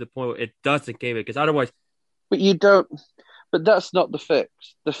roof to the point where it doesn't cave in, because otherwise. But you don't. But that's not the fix.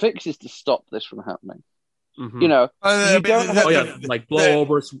 The fix is to stop this from happening. Mm-hmm. You don't like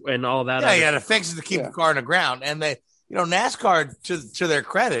blowovers and all that. The fix is to keep the car on the ground. And they, NASCAR, to their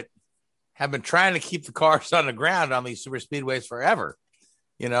credit, have been trying to keep the cars on the ground on these super speedways forever.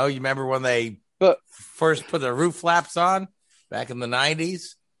 You remember when they first put the roof flaps on back in the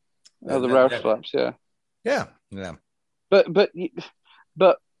 90s? Oh, the Roush flaps, yeah. Yeah.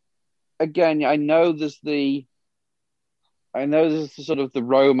 But again, I know there's the sort of the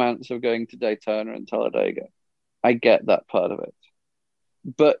romance of going to Daytona and Talladega. I get that part of it.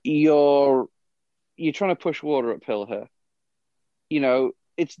 But you're trying to push water uphill here.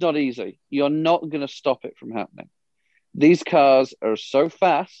 It's not easy. You're not going to stop it from happening. These cars are so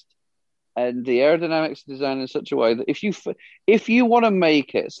fast, and the aerodynamics are designed in such a way that if you want to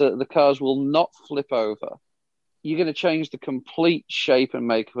make it so that the cars will not flip over, you're going to change the complete shape and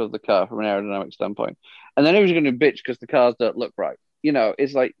makeup of the car from an aerodynamic standpoint. And then everyone's going to bitch because the cars don't look right.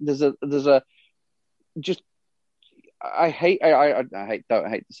 It's like I don't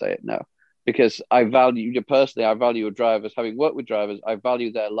hate to say it, no. Because I value a drivers, having worked with drivers, I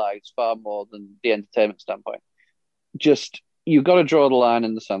value their lives far more than the entertainment standpoint. Just, you've got to draw the line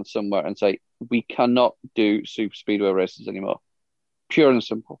in the sand somewhere and say, we cannot do super speedway races anymore. Pure and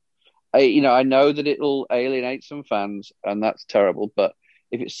simple. I know that it'll alienate some fans, and that's terrible, but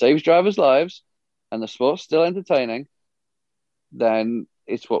if it saves drivers' lives and the sport's still entertaining, then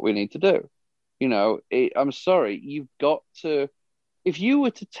it's what we need to do. I'm sorry, you've got to, if you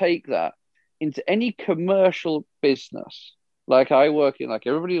were to take that into any commercial business, like I work in, like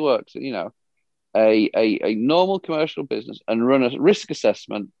everybody works, a normal commercial business and run a risk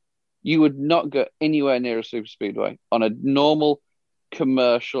assessment, you would not go anywhere near a super speedway on a normal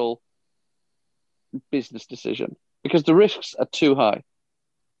commercial business decision because the risks are too high.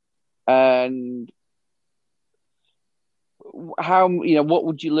 And what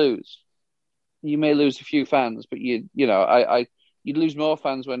would you lose? You may lose a few fans, but you'd lose more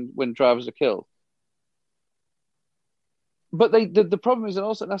fans when drivers are killed. But the problem is that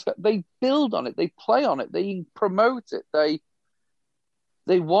also NASCAR, they build on it, they play on it, they promote it, they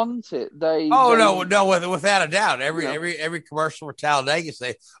want it. No, without a doubt. Every commercial for Talladega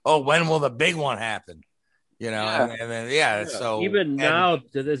say, "Oh, when will the big one happen?" And then so even now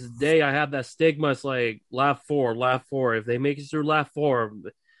to this day, I have that stigma. It's like lap four. If they make it through lap 4,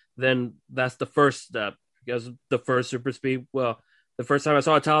 then that's the first step because the first super speed. Well, the first time I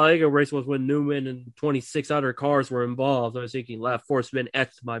saw a Talladega race was when Newman and 26 other cars were involved. I was thinking lap 4's been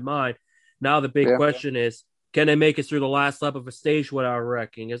etched in my mind. Now the big question is, can they make it through the last lap of a stage without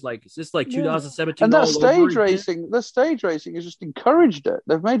wrecking? It's just like 2017. And that stage racing, has just encouraged it.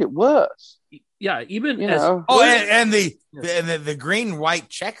 They've made it worse. Yeah, even and the green-white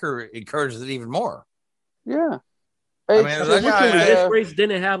checker encourages it even more. Yeah. This race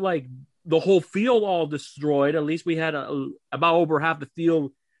didn't have like the whole field all destroyed. At least we had about over half the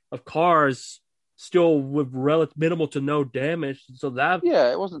field of cars still with minimal to no damage. So that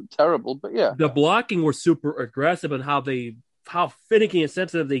it wasn't terrible, but the blocking were super aggressive and how finicky and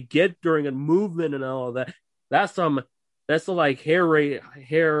sensitive they get during a movement and all of that. That's like hairline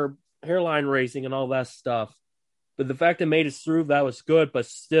racing and all that stuff. But the fact they made it through, that was good, but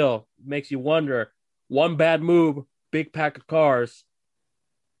still makes you wonder, one bad move, big pack of cars.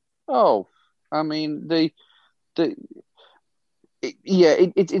 Oh, I mean,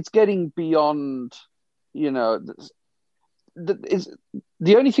 it's getting beyond, the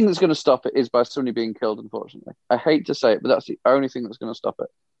only thing that's going to stop it is by somebody being killed, unfortunately. I hate to say it, but that's the only thing that's going to stop it.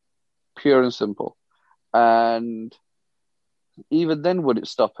 Pure and simple. And even then, would it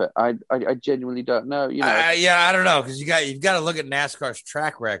stop it? I genuinely don't know. I don't know, because you've got to look at NASCAR's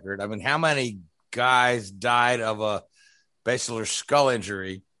track record. I mean, how many guys died of a basilar skull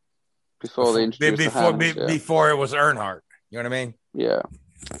injury before they introduced before it was Earnhardt? You know what I mean? Yeah.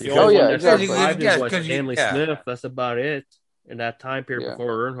 Exactly. Was Stanley Smith. That's about it in that time period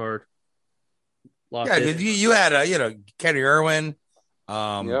before Earnhardt lost. Yeah, you had Kenny Irwin.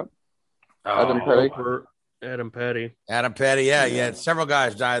 Adam Petty. Yeah, you had several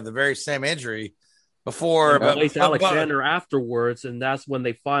guys die of the very same injury before. But Alexander afterwards, and that's when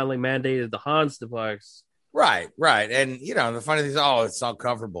they finally mandated the Hans device. Right. And, the funny thing is, it's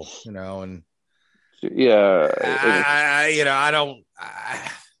uncomfortable, and. It's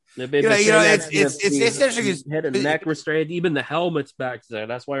interesting. Head and neck restraint, even the helmets back there.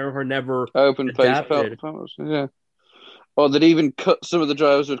 That's why Earnhardt never open face helmets. Yeah. Or that even some of the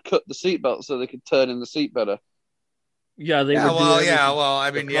drivers would cut the seatbelt so they could turn in the seat better. Yeah, they would. I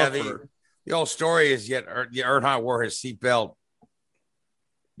mean, the old story is Earnhardt wore his seatbelt.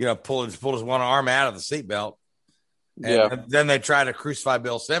 Pulled his one arm out of the seatbelt. And then they tried to crucify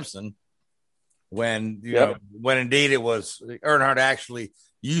Bill Simpson when indeed it was Earnhardt actually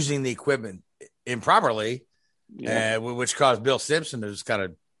using the equipment improperly, which caused Bill Simpson to just kind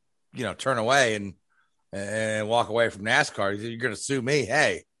of, turn away and walk away from NASCAR. You're going to sue me,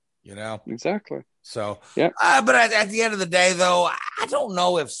 hey, Exactly. So, but at the end of the day, though, I don't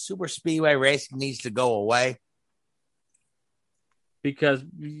know if super speedway racing needs to go away. Because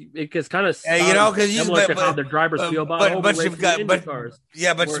it gets kind of how the drivers feel about but you've got cars.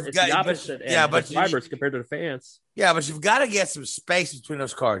 But drivers compared to the fans. Yeah, but you've got to get some space between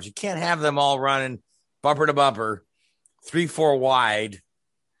those cars. You can't have them all running bumper to bumper, 3-4 wide,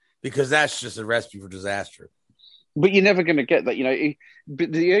 because that's just a recipe for disaster. But you're never going to get that,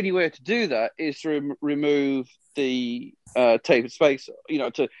 But the only way to do that is to remove the tapered space,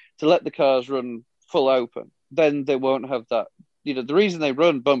 to let the cars run full open. Then they won't have that. The reason they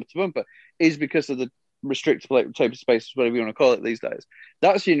run bumper to bumper is because of the restricted tapered spaces, whatever you want to call it these days.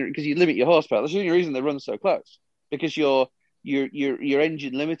 That's because you limit your horsepower. That's the only reason they run so close, because your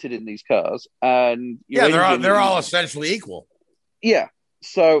engine limited in these cars, and they're all essentially equal. Yeah,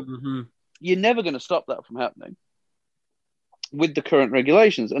 so you're never going to stop that from happening with the current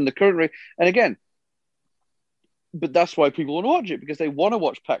regulations and and again. But that's why people want to watch it, because they want to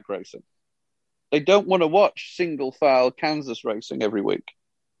watch pack racing. They don't want to watch single file Kansas racing every week.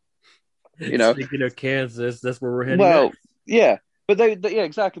 Speaking of Kansas, that's where we're heading. Well, next. Yeah, but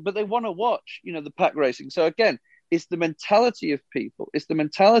exactly. But they want to watch, the pack racing. So again, it's the mentality of people. It's the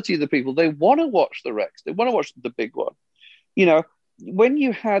mentality of the people. They want to watch the wrecks. They want to watch the big one. When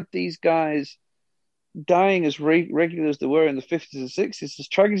you had these guys dying as regular as they were in the 50s and 60s, as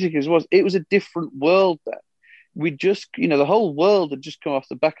tragic as it was a different world then. We just, the whole world had just come off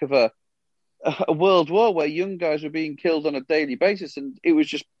the back of a world war where young guys were being killed on a daily basis, and it was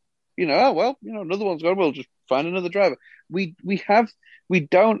just, another one's gone. We'll just find another driver. We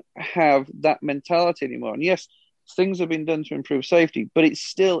don't have that mentality anymore. And yes, things have been done to improve safety, but it's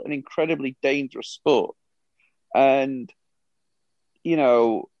still an incredibly dangerous sport. And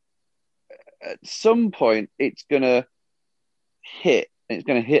at some point, it's going to hit, and it's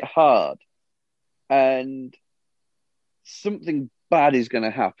going to hit hard, and something bad is going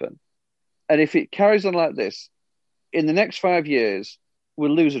to happen. And if it carries on like this, in the next 5 years,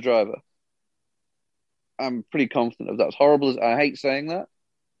 we'll lose a driver. I'm pretty confident of that. As horrible as I hate saying that,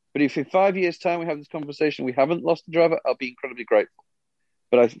 but if in 5 years' time we have this conversation, we haven't lost a driver, I'll be incredibly grateful.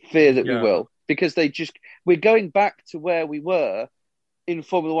 But I fear that we will, because we're going back to where we were in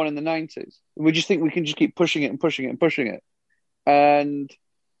Formula One in the 90s. We just think we can just keep pushing it and pushing it and pushing it. And,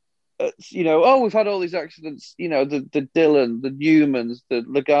 we've had all these accidents, the Dillon, the Newmans, the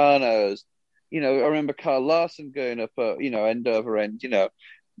Logano's, I remember Carl Larson going up, end over end,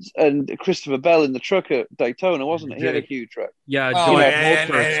 and Christopher Bell in the truck at Daytona, wasn't it? He had a huge wreck. Yeah,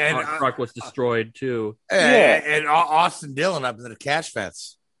 truck was destroyed too. And Austin Dillon up in the catch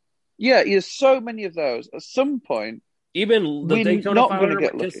fence. Yeah, there's so many of those. At some point, even the Daytona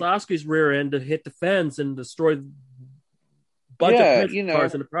 500, Keselowski's rear end hit the fence and destroyed a bunch of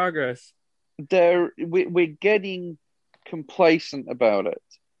cars in the progress. We're getting complacent about it,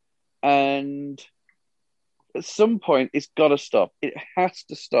 and at some point, it's got to stop. It has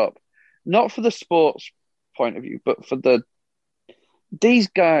to stop, not for the sports point of view, but for these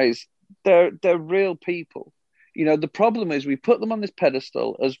guys. They're real people. The problem is we put them on this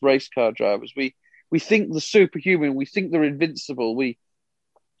pedestal as race car drivers. We think they're superhuman. We think they're invincible. We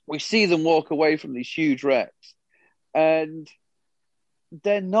see them walk away from these huge wrecks, and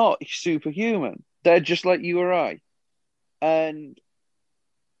they're not superhuman. They're just like you or I. And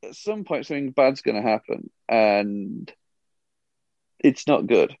at some point, something bad's going to happen, and it's not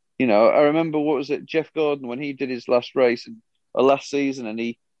good. I remember, Jeff Gordon, when he did his last race last season, and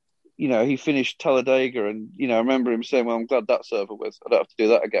he finished Talladega, and, I remember him saying, well, I'm glad that's over with. I don't have to do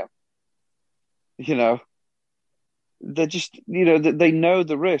that again. They're just, they know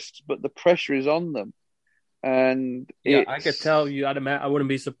the risks, but the pressure is on them. And I could tell you, I wouldn't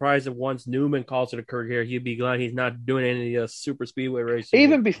be surprised if once Newman calls it a career, he'd be glad he's not doing any super speedway racing.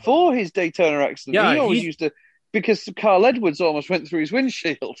 Even before his Daytona accident, he always used to, because Carl Edwards almost went through his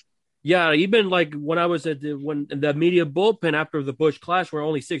windshield. Yeah, even like when I was when the media bullpen after the Busch Clash, where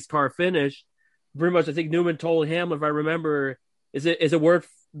only 6-car finish, pretty much I think Newman told him, if I remember, is it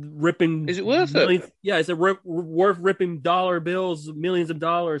worth ripping? Is it worth it? Yeah, is it worth ripping dollar bills, millions of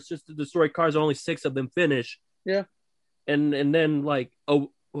dollars just to destroy cars? Only 6 of them finish. Yeah, and then what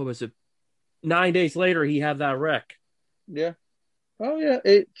was it? 9 days later, he had that wreck. Yeah. Oh yeah,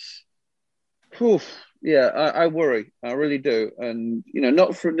 it's. Oof. Yeah, I worry. I really do. And,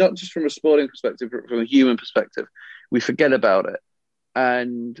 not just from a sporting perspective, but from a human perspective, we forget about it.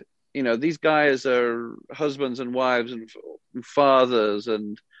 And, these guys are husbands and wives and fathers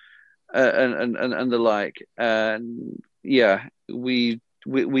and the like. And yeah, we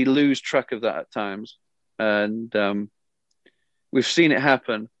lose track of that at times. And we've seen it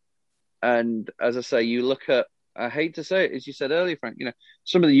happen. And as I say, you look at, I hate to say it, as you said earlier, Frank,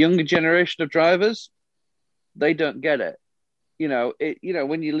 some of the younger generation of drivers, they don't get it.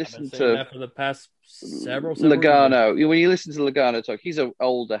 When you listen to that for the past several Logano, when you listen to Logano talk, he's an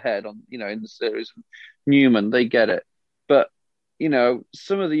older head on, in the series. Newman, they get it. But,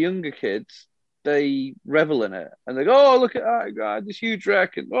 some of the younger kids, they revel in it. And they go, oh, look at that guy, this huge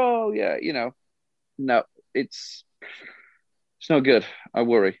wreck. And, oh, yeah, no, it's not good. I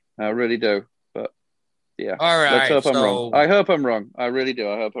worry. I really do. Yeah. All right. Let's hope I'm wrong. I hope I'm wrong. I really do.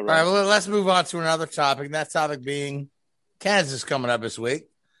 I hope I'm wrong. All right. Well, let's move on to another topic. And that topic being Kansas coming up this week.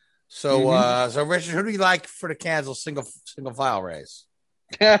 So, so Richard, who do you like for the Kansas single file race?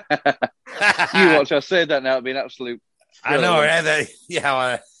 You watch. I said that now. It'd be an absolute. I know. Yeah.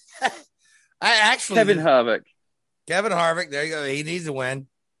 I actually Kevin Harvick. There you go. He needs to win.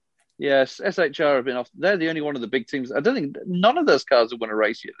 Yes, SHR have been off. They're the only one of the big teams. I don't think none of those cars have won a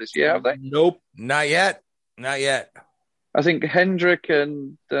race yet this year, have they? Nope, not yet. I think Hendrick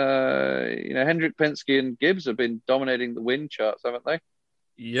and Hendrick, Penske, and Gibbs have been dominating the win charts, haven't they?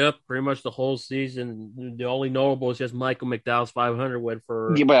 Yep, pretty much the whole season. The only notable is just Michael McDowell's 500 win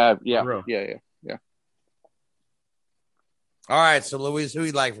for. Yeah. All right, so Luis, who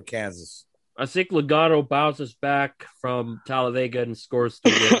you like for Kansas? I think Logano bounces back from Talladega and scores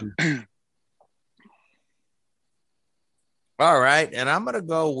the win. All right, and I'm going to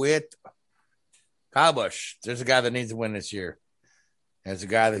go with Kyle Busch. There's a guy that needs to win this year. There's a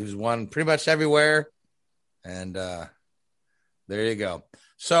guy who's won pretty much everywhere, and there you go.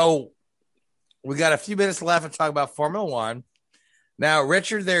 So we got a few minutes left to talk about Formula One. Now,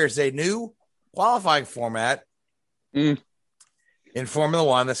 Richard, there's a new qualifying format in Formula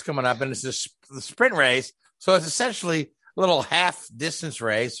One that's coming up, and it's the sprint race. So it's essentially a little half-distance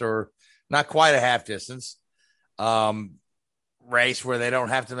race, or not quite a half-distance race where they don't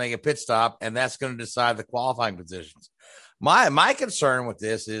have to make a pit stop, and that's going to decide the qualifying positions. My concern with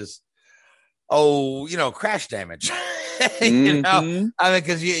this is, crash damage. You know, I mean,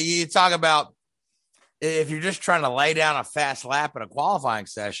 because you talk about if you're just trying to lay down a fast lap in a qualifying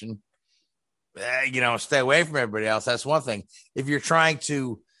session, stay away from everybody else. That's one thing. If you're trying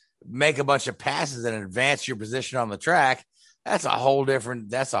to make a bunch of passes and advance your position on the track, that's a whole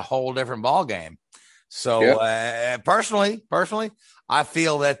different ball game. So personally, I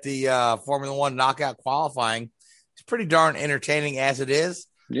feel that the Formula One knockout qualifying is pretty darn entertaining as it is.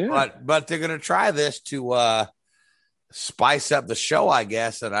 Yeah. But they're going to try this to spice up the show, I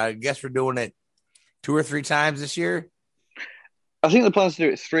guess. And I guess we're doing it 2 or 3 times this year. I think the plan is to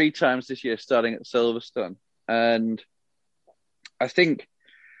do it 3 times this year, starting at Silverstone. And I think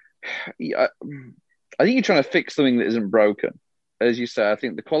you're trying to fix something that isn't broken. As you say, I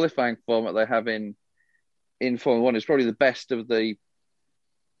think the qualifying format they have in Formula One is probably the best of the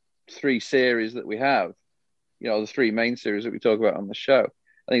 3 series that we have. The 3 main series that we talk about on the show.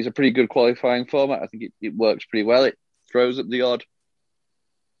 I think it's a pretty good qualifying format. I think it works pretty well. It throws up the odd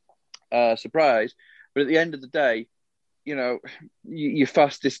surprise. But at the end of the day, your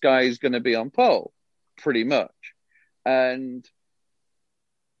fastest guy is going to be on pole, pretty much. And,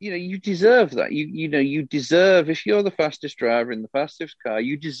 you deserve that. You deserve, if you're the fastest driver in the fastest car,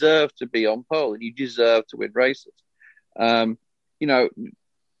 you deserve to be on pole and you deserve to win races. You're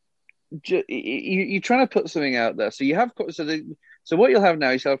trying to put something out there. So you have, so what you'll have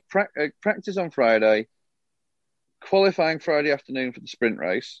now is practice on Friday, qualifying Friday afternoon for the sprint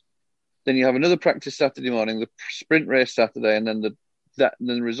race. Then you have another practice Saturday morning, the sprint race Saturday, and then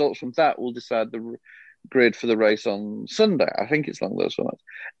the results from that will decide the grid for the race on Sunday. I think it's along those lines.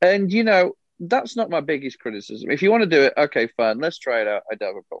 And, that's not my biggest criticism. If you want to do it, okay, fine, let's try it out. I don't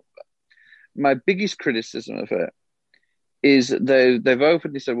have a problem with that. My biggest criticism of it is they've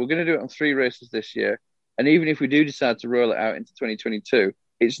openly said, we're going to do it on 3 races this year. And even if we do decide to roll it out into 2022,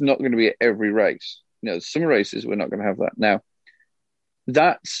 it's not going to be at every race. Some races, we're not going to have that. Now,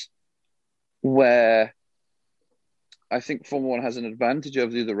 that's where I think Formula One has an advantage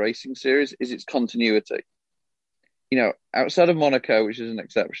over the other racing series is its continuity. Outside of Monaco, which is an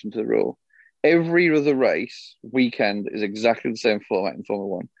exception to the rule, every other race weekend is exactly the same format in Formula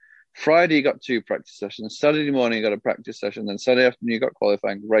One. Friday, you got 2 practice sessions. Saturday morning, you got a practice session. Then Saturday afternoon, you got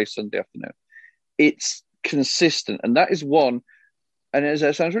qualifying, race Sunday afternoon. It's consistent. And that is one. And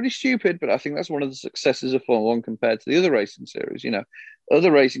it sounds really stupid, but I think that's one of the successes of Formula One compared to the other racing series.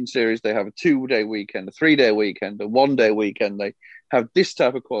 Other racing series, they have a 2-day weekend, a 3-day weekend, a 1-day weekend. They have this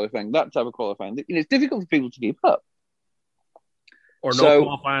type of qualifying, that type of qualifying. It's difficult for people to keep up. Or no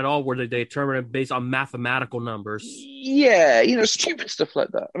qualifying at all, where they determine it based on mathematical numbers. Yeah, stupid stuff like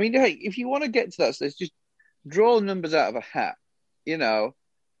that. I mean, hey, if you want to get to that stage, just draw numbers out of a hat,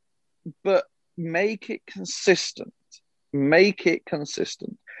 but make it consistent. Make it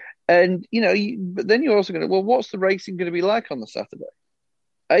consistent. And, but then you're also going to, what's the racing going to be like on the Saturday?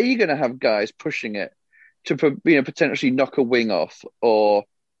 Are you going to have guys pushing it to, potentially knock a wing off or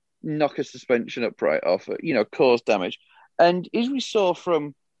knock a suspension upright off, cause damage? And as we saw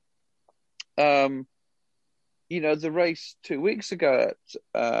from, the race 2 weeks ago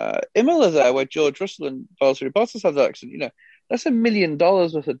at Imola there, where George Russell and Valtteri Bottas had that accident, that's $1 million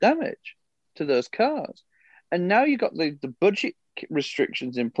worth of damage to those cars. And now you've got the budget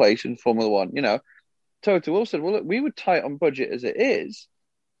restrictions in place in Formula One. Toto Wolff said, well, look, we were tight on budget as it is.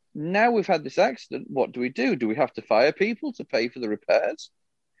 Now we've had this accident. What do we do? Do we have to fire people to pay for the repairs?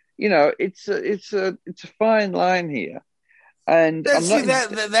 It's a fine line here. And that's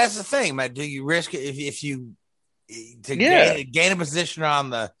the thing, man. Do you risk it if you gain a position on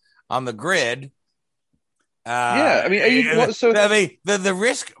the grid? The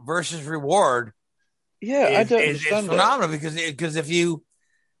risk versus reward. Yeah, I don't understand. It's phenomenal because if you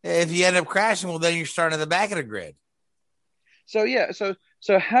end up crashing, well, then you're starting at the back of the grid. So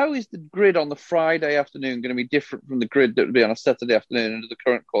how is the grid on the Friday afternoon going to be different from the grid that would be on a Saturday afternoon under the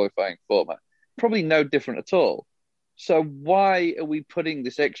current qualifying format? Probably no different at all. So why are we putting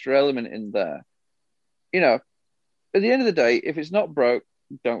this extra element in there? At the end of the day, if it's not broke,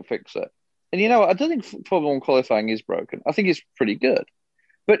 don't fix it. And I don't think Formula One qualifying is broken. I think it's pretty good.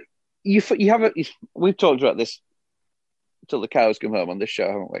 But you have we've talked about this till the cows come home on this show,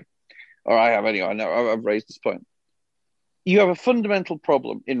 haven't we? Or I have anyway. I know I've raised this point. You have a fundamental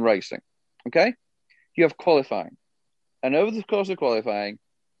problem in racing, okay? You have qualifying. And over the course of qualifying,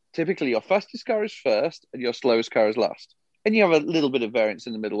 typically your fastest car is first and your slowest car is last. And you have a little bit of variance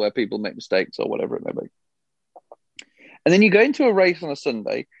in the middle where people make mistakes or whatever it may be. And then you go into a race on a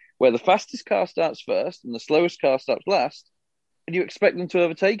Sunday where the fastest car starts first and the slowest car starts last, and you expect them to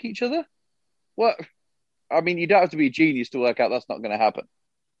overtake each other? Well, I mean, you don't have to be a genius to work out that's not going to happen.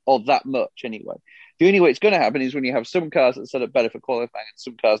 Or that much, anyway. The only way it's going to happen is when you have some cars that are set up better for qualifying and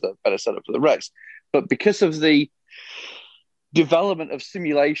some cars that are better set up for the race. But because of the development of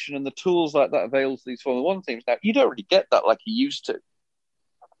simulation and the tools like that available to these Formula One teams now, you don't really get that like you used to.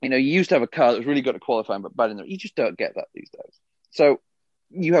 You used to have a car that was really good at qualifying but bad in the race. You just don't get that these days. So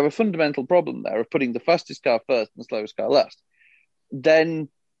you have a fundamental problem there of putting the fastest car first and the slowest car last. Then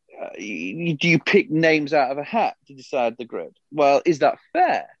do you pick names out of a hat to decide the grid? Well, is that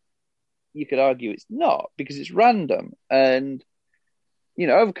fair? You could argue it's not, because it's random. And,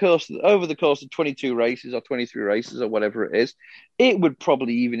 over the course of 22 races or 23 races or whatever it is, it would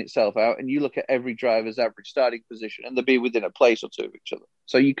probably even itself out. And you look at every driver's average starting position and they'll be within a place or two of each other.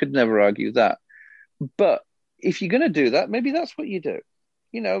 So you could never argue that. But if you're going to do that, maybe that's what you do.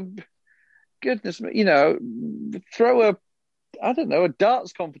 Goodness me, throw a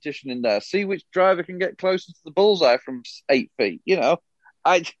darts competition in there. See which driver can get closer to the bullseye from 8 feet.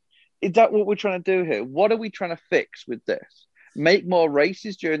 Is that what we're trying to do here? What are we trying to fix with this? Make more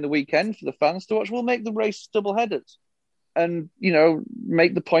races during the weekend for the fans to watch? We'll make the races double headers and,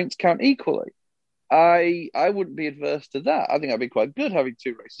 make the points count equally. I wouldn't be adverse to that. I think that'd be quite good having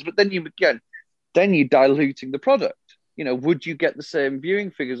 2 races. But then you're diluting the product. Would you get the same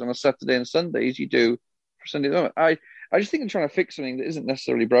viewing figures on a Saturday and Sunday as you do for Sunday at the moment? I just think I'm trying to fix something that isn't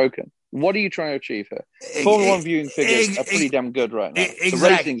necessarily broken. What are you trying to achieve here? Formula One viewing figures are pretty damn good right now. Exactly. The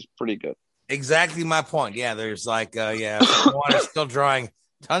rating's pretty good. Exactly my point. Yeah, there's Formula One is still drawing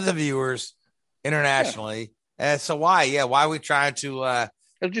tons of viewers internationally. Yeah. So why are we trying to...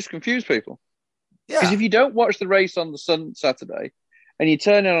 It'll just confuse people. Yeah. Because if you don't watch the race on the Saturday and you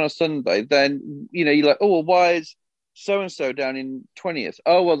turn in on a Sunday, then, you're like, oh, well, why is so-and-so down in 20th?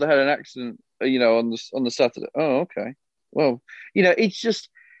 Oh, well, they had an accident, on the Saturday. Oh, okay. Well, it just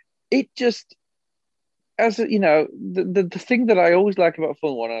as the thing that I always like about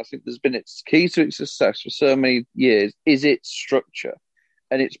Formula One, and I think there's been its key to its success for so many years, is its structure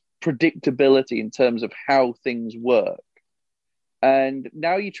and its predictability in terms of how things work. And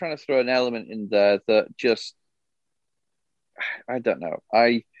now you're trying to throw an element in there that just, I don't know.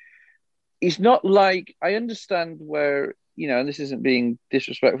 It's not like, I understand where, and this isn't being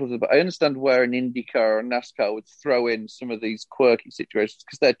disrespectful, but I understand where an IndyCar or a NASCAR would throw in some of these quirky situations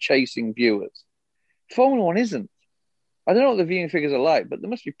because they're chasing viewers. Formula One isn't. I don't know what the viewing figures are like, but they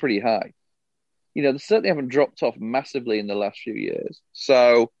must be pretty high. They certainly haven't dropped off massively in the last few years.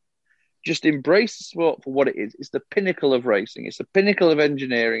 So just embrace the sport for what it is. It's the pinnacle of racing. It's the pinnacle of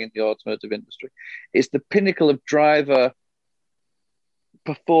engineering in the automotive industry. It's the pinnacle of driver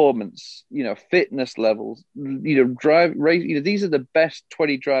performance, fitness levels, these are the best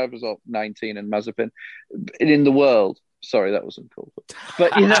 20 drivers, or 19 and Mazepin in the world. Sorry, that wasn't cool.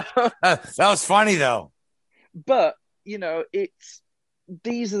 But that was funny though. But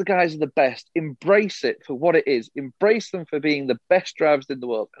these are the guys who are the best. Embrace it for what it is. Embrace them for being the best drivers in the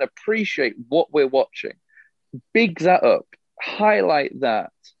world and appreciate what we're watching. Big that up, highlight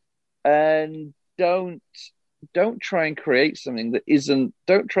that, and don't try and create something that isn't.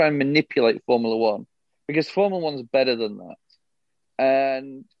 Don't try and manipulate Formula One, because Formula One's better than that.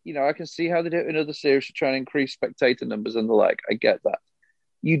 And, I can see how they do it in other series to try and increase spectator numbers and the like. I get that.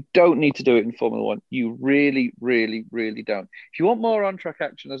 You don't need to do it in Formula One. You really, really, really don't. If you want more on-track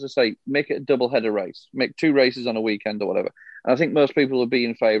action, as I say, make it a double-header race. Make 2 races on a weekend or whatever. And I think most people will be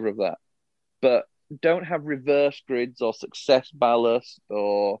in favour of that. But don't have reverse grids or success ballast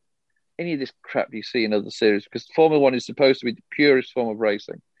or any of this crap you see in other series, because Formula One is supposed to be the purest form of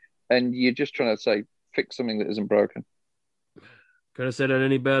racing. And you're just trying to say, fix something that isn't broken. Couldn't have said it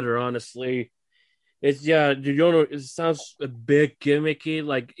any better, honestly. It sounds a bit gimmicky.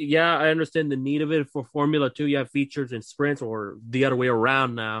 I understand the need of it for Formula 2. You have features and sprints, or the other way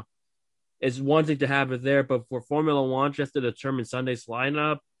around now. It's one thing to have it there, but for Formula 1, just to determine Sunday's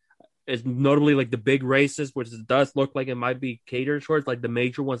lineup, it's notably the big races, which it does look like it might be catered towards, the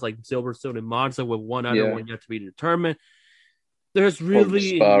major ones like Silverstone and Monza, with one other one yet to be determined. There's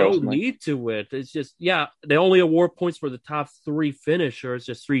really no need to it. It's just, they only award points for the top 3 finishers,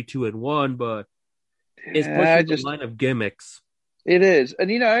 just 3, 2, and 1, but it's pushing the line of gimmicks. It is.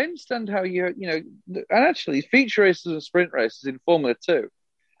 And, I understand how and actually feature races and sprint races in Formula 2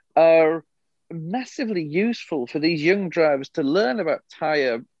 are massively useful for these young drivers to learn about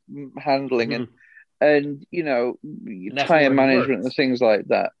tire handling and tire management and things like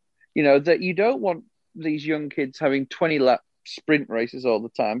that. That you don't want these young kids having 20-lap sprint races all the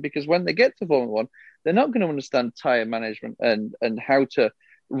time, because when they get to Formula 1, they're not going to understand tire management and how to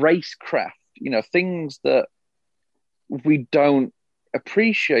racecraft, things that we don't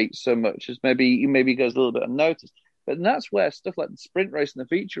appreciate so much as maybe goes a little bit unnoticed. But that's where stuff like the sprint race and the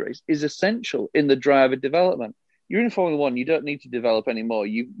feature race is essential in the driver development. You're in Formula 1, you don't need to develop anymore.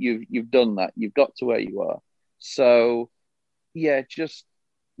 You've done that. You've got to where you are. So just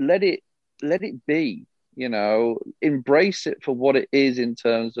let it be. Embrace it for what it is in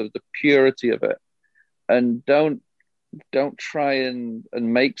terms of the purity of it, and don't try and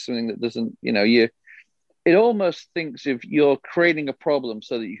make something that doesn't. It almost thinks if you're creating a problem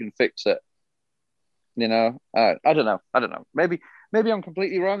so that you can fix it. I don't know. Maybe I'm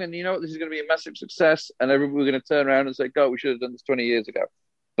completely wrong, and this is going to be a massive success, and we're going to turn around and say, "God, we should have done this 20 years ago."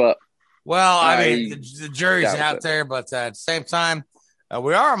 But the jury's out there, but at the same time,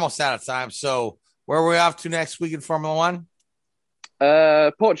 we are almost out of time. So, where are we off to next week in Formula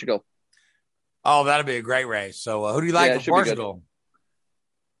 1? Portugal. Oh, that'll be a great race. So, who do you like for Portugal?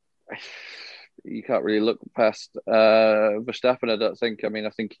 You can't really look past Verstappen, I don't think. I mean,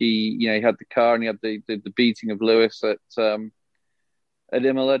 I think he had the car and he had the beating of Lewis at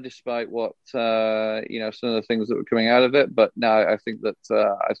Imola, despite what some of the things that were coming out of it. But no, I think that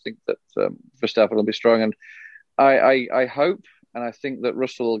Verstappen will be strong, and I hope and I think that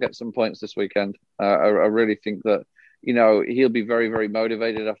Russell will get some points this weekend. I really think that he'll be very, very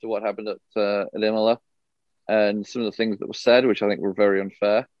motivated after what happened at Imola and some of the things that were said, which I think were very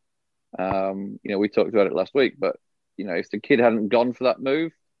unfair. We talked about it last week, but if the kid hadn't gone for that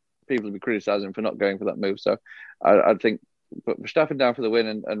move, people would be criticizing him for not going for that move. So I think put Verstappen down for the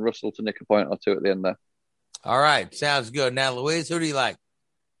win and Russell to nick a point or two at the end there. All right, sounds good. Now, Louise, who do you like?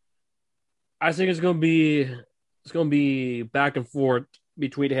 I think it's going to be back and forth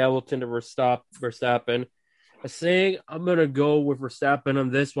between Hamilton and Verstappen. I think I'm going to go with Verstappen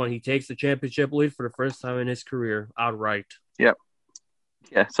on this one. He takes the championship lead for the first time in his career outright. Yep.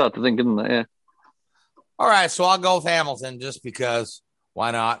 Yeah, it's hard to think, isn't it? Yeah. All right, so I'll go with Hamilton just because.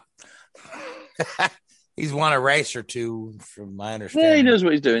 Why not? He's won a race or two, from my understanding. Yeah, he knows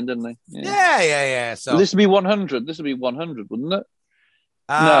what he's doing, doesn't he? Yeah. So this would be 100. This would be 100, wouldn't it?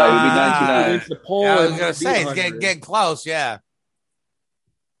 No, it would be 99. I was going to say, it's getting close, yeah.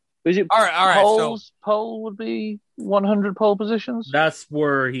 Is it all right. Pole would be 100 pole positions? That's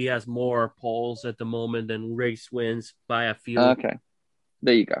where he has more poles at the moment than race wins by a few. Okay.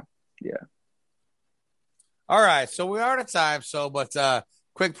 There you go. Yeah. All right. So we are out of time. But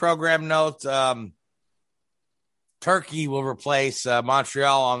quick program note. Turkey will replace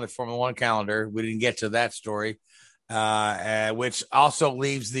Montreal on the Formula 1 calendar. We didn't get to that story, which also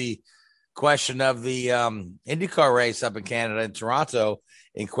leaves the question of the IndyCar race up in Canada in Toronto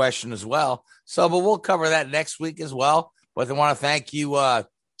in question as well. But we'll cover that next week as well. But I want to thank you,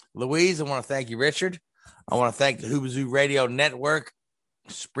 Louise. I want to thank you, Richard. I want to thank the Hoobazoo Radio Network,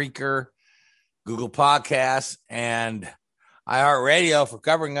 Spreaker, Google Podcasts, and iHeartRadio for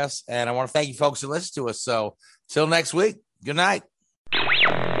covering us. And I want to thank you folks who listen to us. So till next week, good night.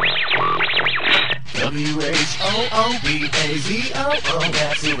 WHOOBAZOO,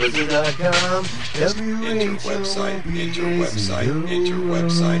 that's Hoobazoo.com. Enter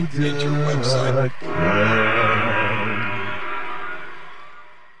website.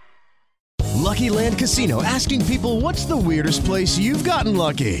 Lucky Land Casino, asking people, what's the weirdest place you've gotten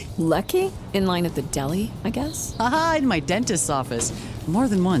lucky? Lucky? In line at the deli, I guess? Aha, in my dentist's office. More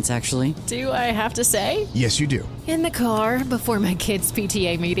than once, actually. Do I have to say? Yes, you do. In the car before my kids'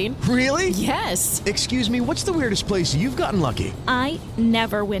 PTA meeting. Really? Yes. Excuse me, what's the weirdest place you've gotten lucky? I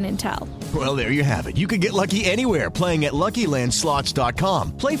never win and tell. Well, there you have it. You can get lucky anywhere, playing at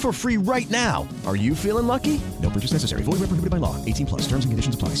LuckyLandSlots.com. Play for free right now. Are you feeling lucky? No purchase necessary. Void where prohibited by law. 18+. Terms and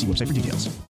conditions apply. See website for details.